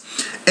text.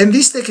 In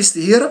this text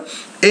here,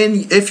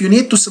 and if you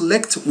need to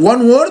select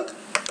one word,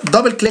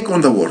 double click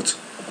on the word.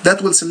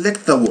 That will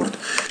select the word.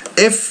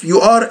 If you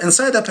are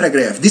inside a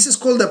paragraph, this is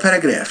called a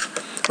paragraph,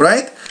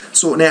 right?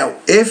 So now,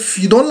 if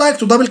you don't like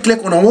to double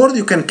click on a word,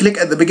 you can click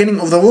at the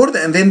beginning of the word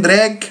and then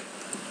drag,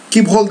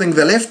 keep holding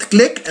the left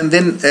click and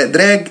then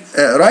drag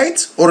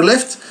right or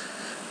left,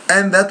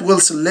 and that will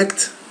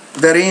select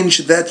the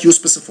range that you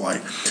specify.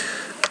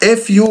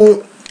 If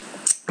you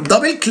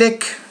double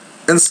click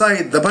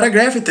inside the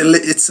paragraph,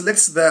 it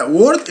selects the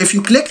word. If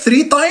you click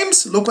 3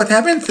 times, look what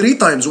happened, 3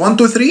 times, 1,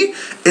 2, 3,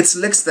 it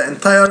selects the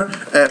entire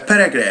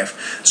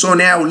paragraph. So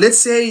now let's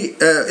say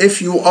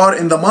if you are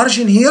in the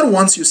margin here,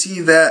 once you see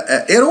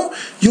the arrow,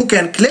 you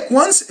can click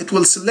once, it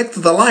will select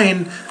the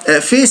line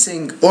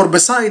facing or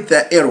beside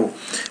the arrow.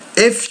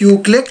 If you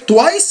click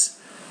twice,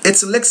 it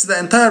selects the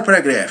entire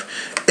paragraph.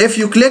 If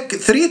you click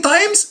 3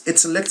 times, it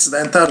selects the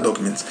entire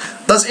document.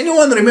 Does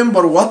anyone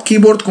remember what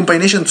keyboard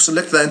combination to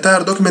select the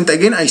entire document?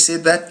 Again, I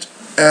said that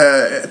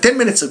 10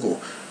 minutes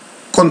ago.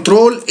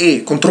 Control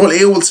A. Control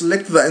A will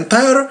select the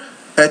entire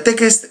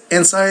text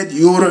inside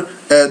your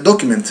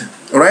document.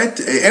 Right?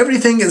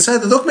 Everything inside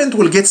the document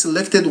will get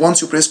selected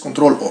once you press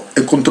Control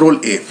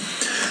A.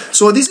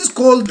 So this is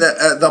called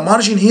the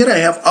margin here. I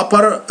have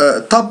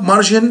upper top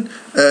margin,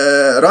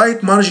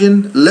 right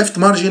margin, left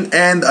margin,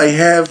 and I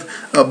have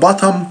a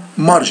bottom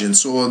margin.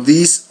 So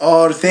these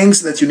are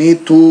things that you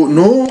need to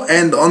know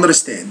and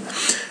understand.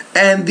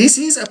 And this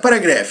is a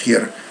paragraph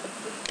here,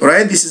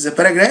 right? This is a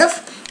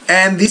paragraph,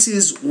 and this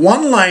is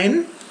one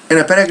line in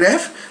a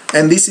paragraph,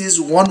 and this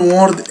is one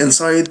word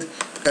inside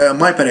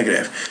my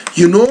paragraph.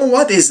 You know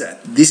what is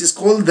that? This is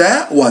called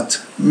the what?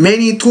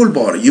 Menu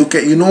toolbar.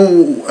 You know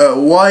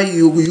why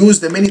you use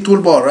the menu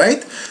toolbar,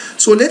 right?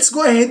 So let's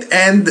go ahead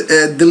and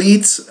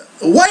delete.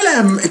 While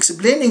I'm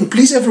explaining,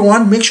 please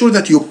everyone, make sure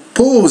that you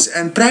pause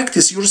and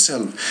practice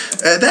yourself.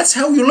 That's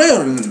how you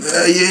learn.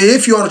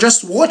 If you are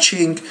just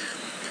watching,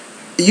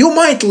 you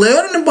might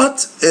learn,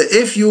 but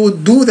if you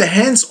do the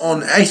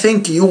hands-on, I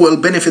think you will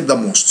benefit the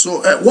most.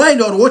 So while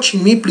you are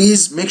watching me,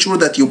 please make sure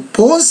that you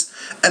pause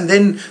and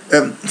then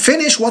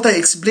finish what I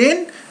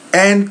explain,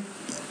 and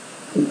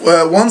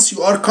once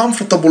you are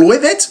comfortable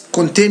with it,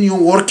 continue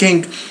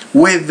working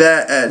with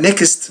the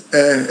next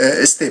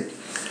step.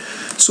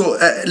 So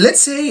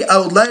let's say I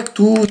would like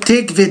to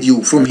take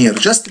video from here,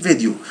 just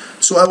video.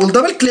 So I will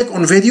double click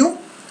on video.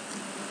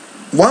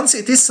 Once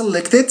it is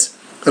selected,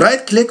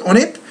 right click on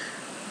it.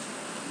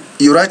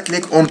 You right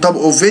click on top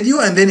of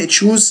video and then it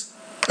choose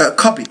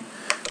copy.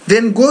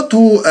 Then go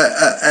to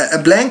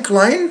a blank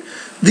line.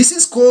 This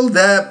is called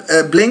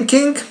the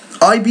blinking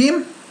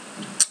I-beam,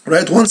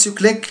 right? Once you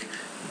click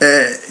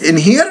in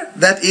here,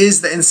 that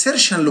is the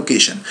insertion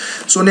location.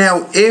 So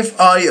now if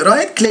I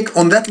right click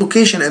on that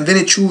location and then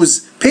it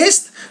choose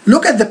paste,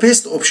 look at the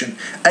paste option.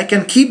 I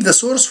can keep the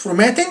source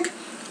formatting,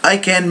 I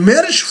can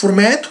merge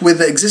format with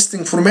the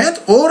existing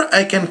format, or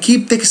I can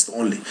keep text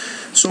only.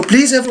 So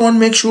please everyone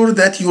make sure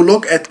that you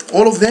look at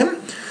all of them.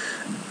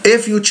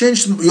 If you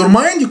change your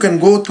mind, you can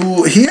go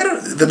to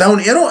here, the down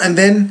arrow, and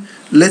then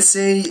let's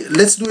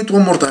do it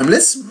one more time.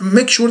 Let's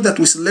make sure that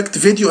we select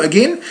video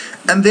again,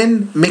 and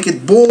then make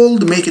it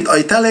bold, make it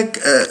italic,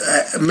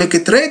 make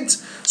it red.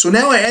 So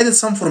now I added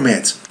some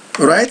format.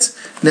 Alright,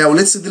 now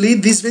let's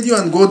delete this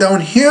video and go down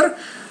here.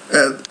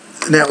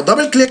 Now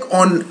double click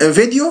on a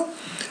video.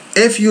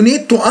 If you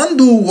need to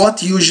undo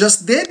what you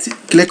just did,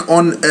 click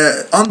on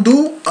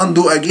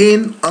undo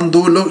again,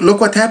 undo, look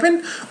what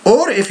happened.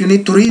 Or if you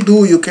need to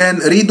redo, you can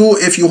redo.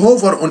 If you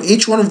hover on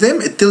each one of them,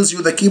 it tells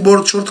you the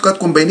keyboard shortcut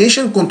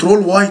combination,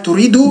 Control Y to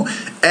redo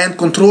and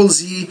Control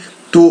Z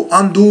to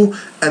undo.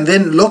 And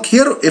then look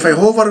here, if I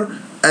hover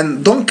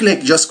and don't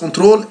click, just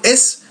Control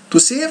S to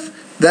save,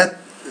 that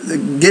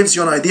gives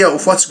you an idea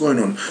of what's going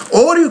on.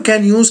 Or you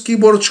can use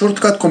keyboard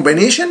shortcut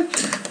combination,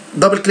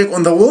 double click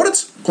on the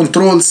words,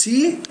 Control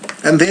C,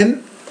 and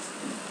then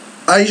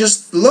I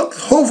just looked,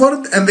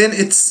 hovered, and then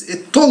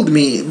it told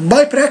me.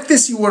 By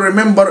practice you will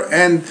remember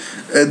and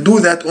do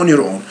that on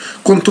your own.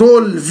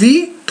 Control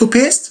V to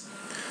paste.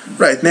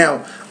 Right,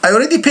 now I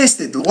already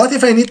pasted. What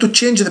if I need to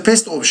change the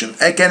paste option?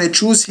 I can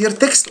choose here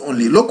text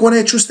only. Look when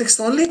I choose text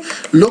only.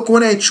 Look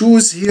when I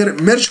choose here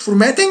merge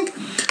formatting.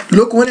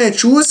 Look when I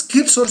choose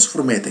keep source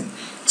formatting.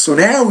 So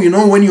now you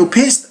know when you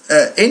paste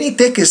any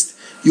text,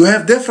 you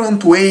have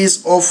different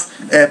ways of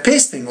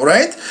pasting,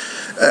 alright?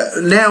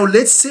 Now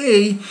let's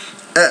say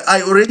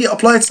I already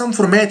applied some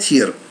format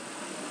here,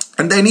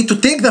 and I need to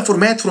take the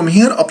format from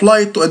here, apply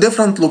it to a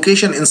different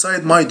location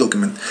inside my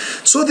document.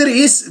 So there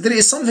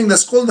is something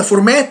that's called the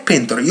format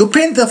painter. You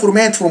paint the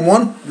format from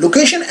one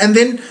location and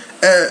then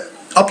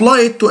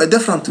apply it to a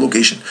different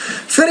location.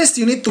 First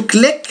you need to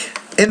click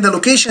in the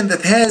location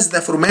that has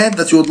the format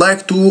that you would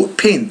like to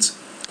paint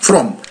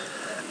from,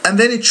 and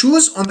then you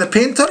choose on the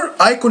painter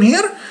icon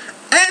here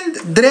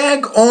and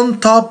drag on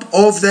top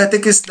of the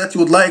text that you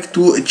would like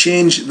to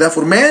change the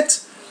format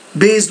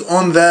based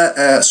on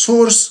the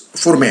source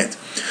format.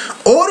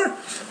 Or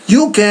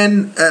you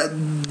can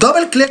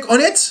double click on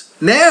it.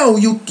 Now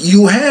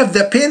you have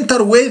the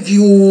painter with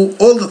you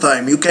all the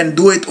time. You can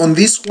do it on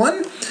this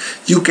one,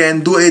 you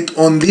can do it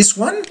on this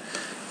one,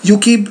 you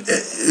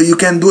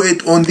can do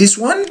it on this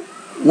one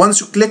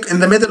once you click in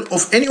the middle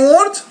of any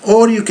word,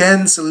 or you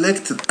can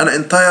select an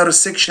entire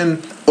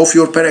section of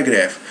your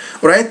paragraph.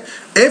 Alright,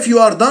 if you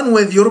are done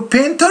with your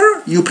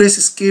painter, you press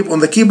escape on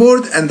the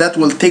keyboard and that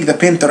will take the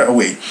painter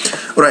away.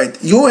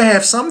 Alright, you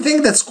have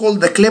something that's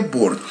called the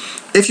clipboard.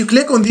 If you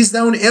click on this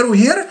down arrow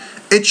here,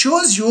 it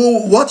shows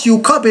you what you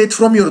copied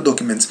from your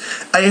documents.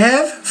 I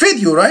have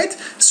video, right?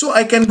 So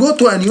I can go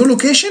to a new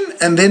location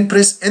and then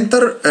press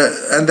enter,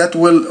 and that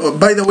will,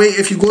 by the way,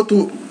 if you go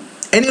to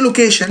any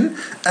location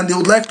and you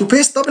would like to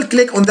paste, double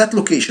click on that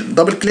location.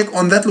 Double click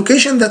on that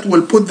location, that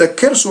will put the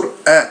cursor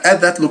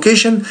at that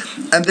location,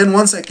 and then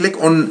once I click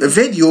on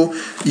video,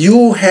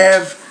 you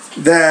have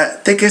the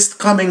text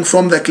coming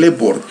from the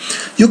clipboard.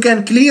 You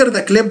can clear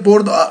the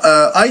clipboard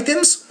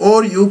items,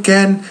 or you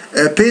can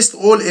paste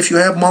all if you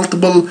have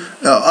multiple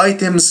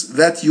items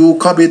that you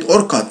copied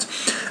or cut.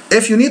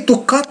 If you need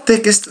to cut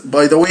text,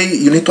 by the way,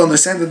 you need to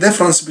understand the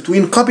difference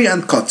between copy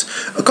and cut.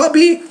 A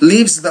copy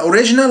leaves the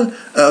original,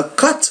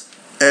 cut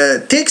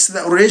takes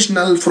the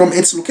original from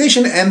its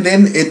location and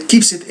then it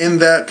keeps it in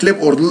the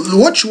clipboard.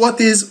 Watch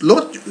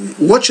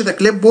the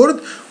clipboard.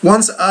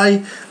 Once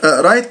I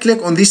right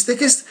click on this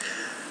text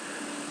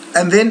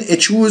and then I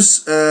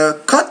choose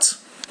cut,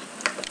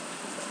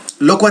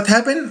 look what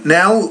happened.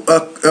 Now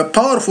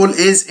powerful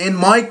is in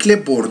my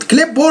clipboard.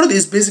 Clipboard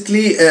is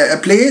basically a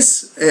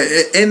place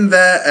in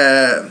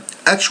the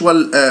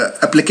actual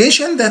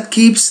application that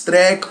keeps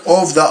track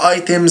of the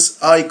items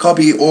I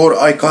copy or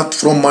I cut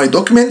from my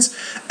documents,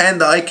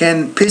 and I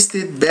can paste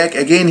it back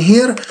again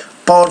here.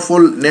 Powerful,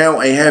 now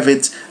I have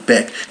it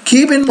back.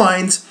 Keep in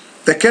mind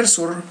the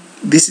cursor,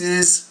 this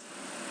is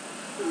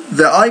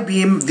the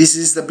I-beam, this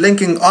is the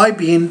blinking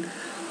I-beam.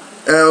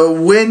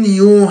 When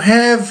you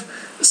have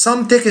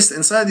some text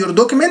inside your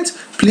document,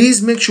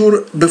 please make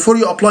sure before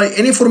you apply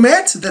any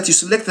format that you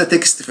select the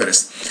text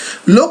first.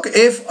 Look,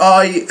 if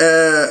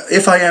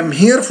I am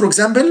here, for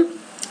example,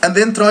 and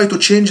then try to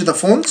change the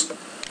font,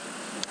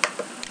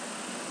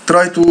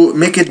 try to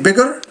make it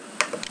bigger.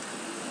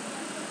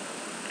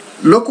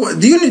 Look,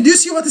 do you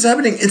see what is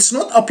happening? It's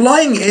not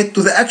applying it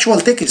to the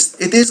actual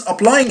text, it is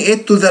applying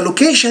it to the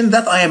location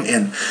that I am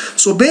in.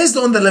 So based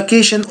on the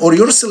location or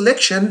your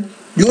selection,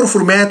 your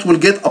format will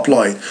get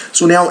applied.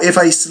 So now if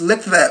I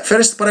select the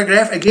first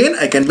paragraph again,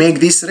 I can make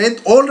this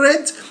red, all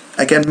red.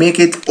 I can make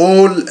it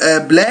all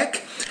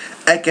black.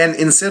 I can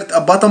insert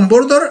a bottom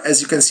border,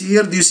 as you can see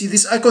here. Do you see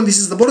this icon? This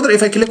is the border.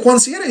 If I click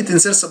once here, it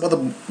inserts a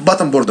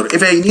bottom border.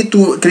 If I need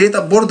to create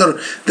a border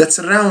that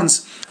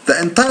surrounds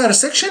the entire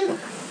section,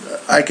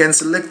 I can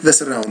select the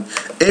surround.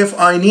 If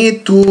I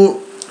need to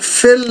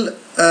fill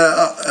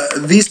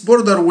this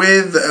border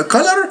with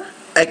color,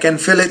 I can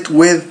fill it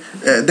with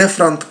a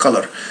different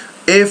color.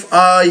 If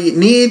I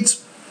need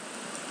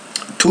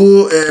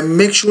to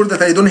make sure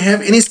that I don't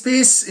have any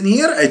space in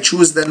here, I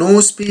choose the no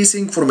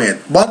spacing format.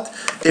 But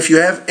if you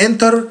have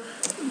enter,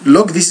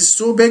 look, this is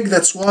so big,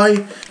 that's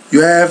why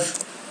you have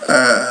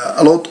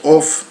a lot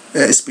of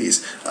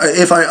space.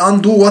 If I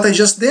undo what I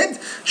just did,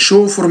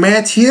 show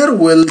format here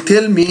will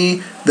tell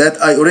me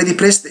that I already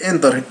pressed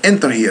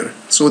enter here.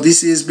 So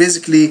this is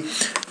basically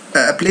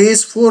a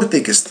place for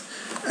text.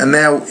 And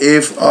now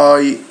if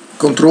I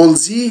Control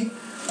Z,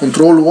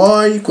 Control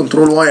Y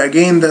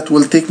again, that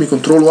will take me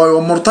Control Y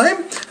one more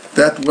time.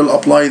 That will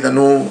apply the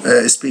no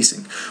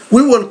spacing.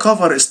 We will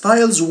cover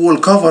styles, we will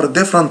cover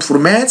different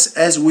formats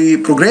as we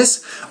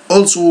progress.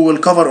 Also we will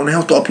cover on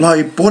how to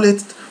apply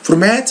bullet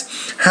format,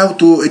 how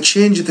to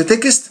change the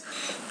text,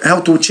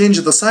 how to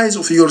change the size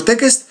of your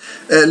text.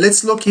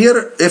 Let's look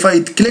here. If I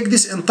click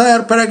this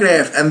entire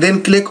paragraph and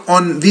then click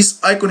on this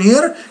icon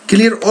here,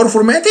 clear or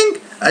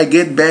formatting, I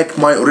get back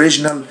my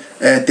original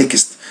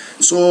text.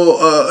 So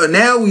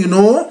now you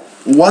know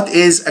what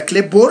is a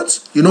clipboard,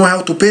 you know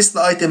how to paste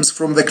the items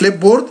from the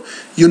clipboard,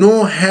 you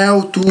know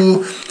how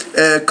to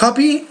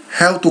copy,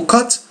 how to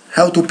cut,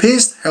 how to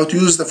paste, how to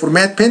use the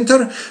format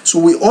painter. So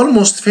we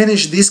almost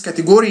finished this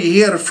category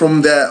here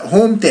from the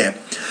home tab.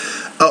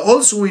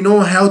 Also we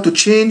know how to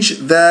change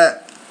the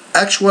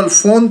actual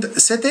font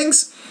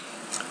settings.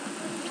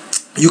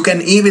 You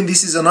can even,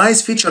 this is a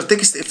nice feature,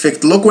 text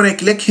effect. Look, when I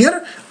click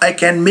here, I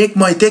can make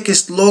my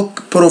text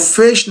look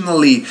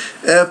professionally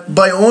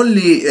by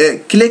only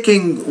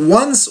clicking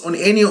once on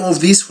any of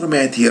these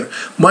format here.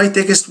 My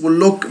text will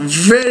look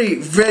very,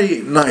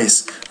 very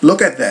nice.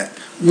 Look at that.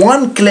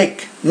 One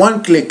click,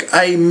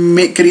 I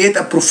create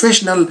a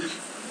professional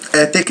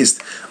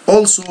text.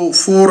 Also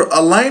for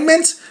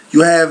alignment,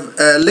 you have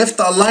left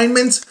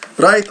alignment,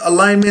 right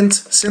alignment,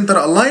 center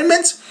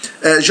alignment,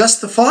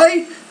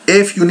 justify,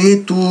 if you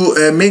need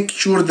to make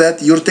sure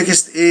that your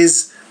text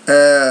is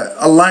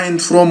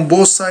aligned from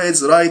both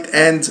sides, right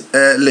and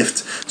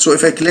left. So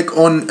if I click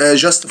on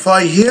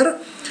justify here,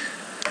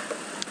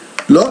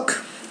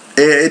 look,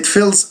 it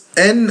fills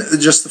in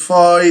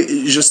justify,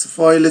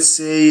 let's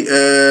say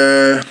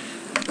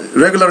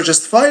regular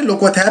justify.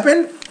 Look what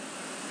happened,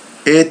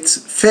 it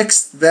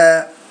fixed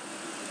the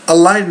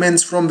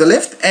alignments from the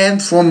left and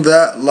from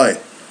the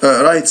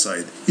right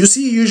side. You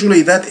see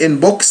usually that in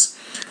books.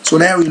 So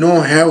now you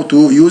know how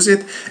to use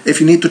it. If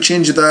you need to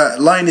change the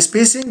line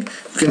spacing,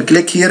 you can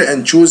click here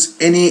and choose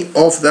any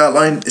of the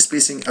line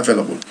spacing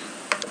available.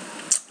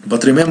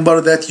 But remember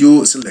that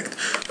you select.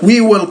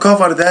 We will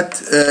cover that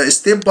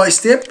step by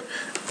step,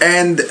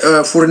 and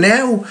for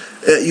now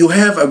you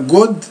have a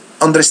good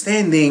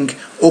understanding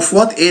of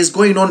what is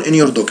going on in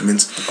your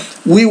documents.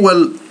 We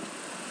will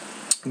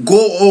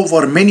go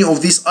over many of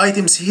these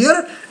items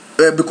here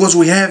because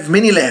we have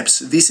many labs.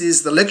 This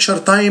is the lecture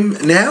time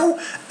now,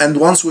 and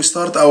once we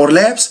start our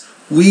labs,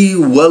 we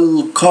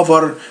will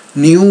cover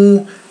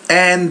new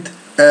and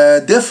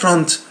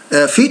different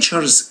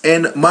features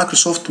in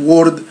Microsoft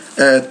Word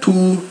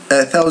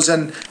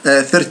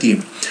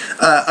 2013.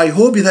 I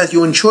hope that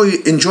you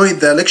enjoyed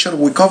the lecture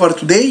we covered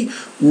today.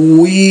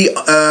 We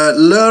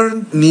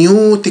learned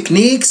new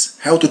techniques,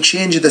 how to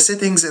change the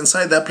settings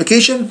inside the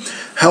application,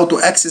 how to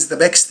access the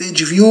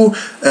backstage view,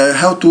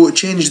 how to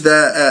change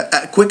the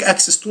quick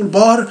access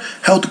toolbar,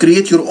 how to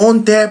create your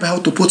own tab, how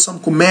to put some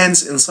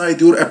commands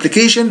inside your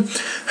application,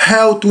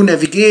 how to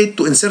navigate,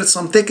 to insert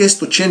some text,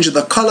 to change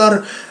the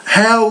color,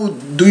 how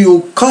do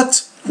you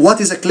cut, what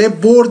is a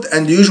clipboard,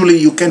 and usually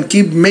you can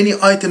keep many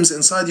items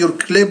inside your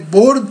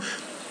clipboard,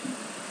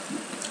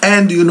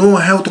 and you know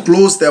how to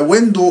close the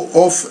window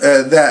of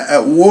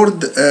the Word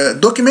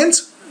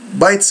document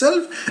by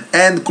itself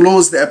and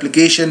close the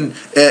application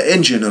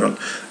in general.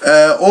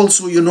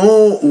 Also, you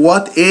know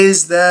what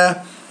is the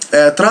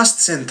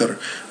Trust Center.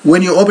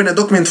 When you open a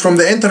document from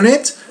the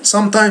internet,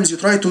 sometimes you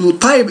try to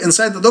type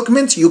inside the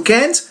document, you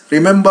can't.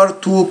 Remember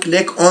to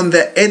click on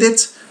the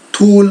edit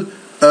tool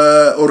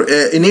or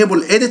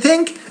enable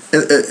editing.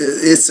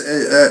 It's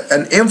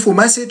an info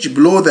message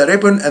below the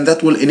ribbon, and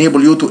that will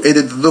enable you to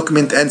edit the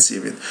document and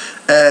save it.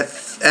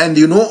 And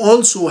you know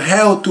also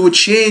how to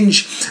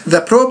change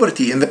the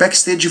property in the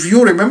backstage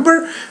view.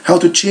 Remember how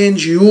to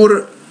change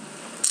your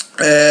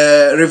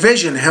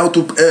revision, how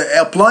to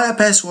apply a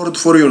password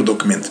for your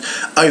document.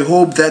 I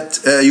hope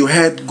that you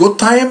had good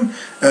time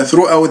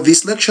throughout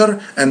this lecture,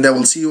 and I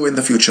will see you in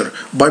the future.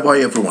 Bye bye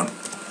everyone.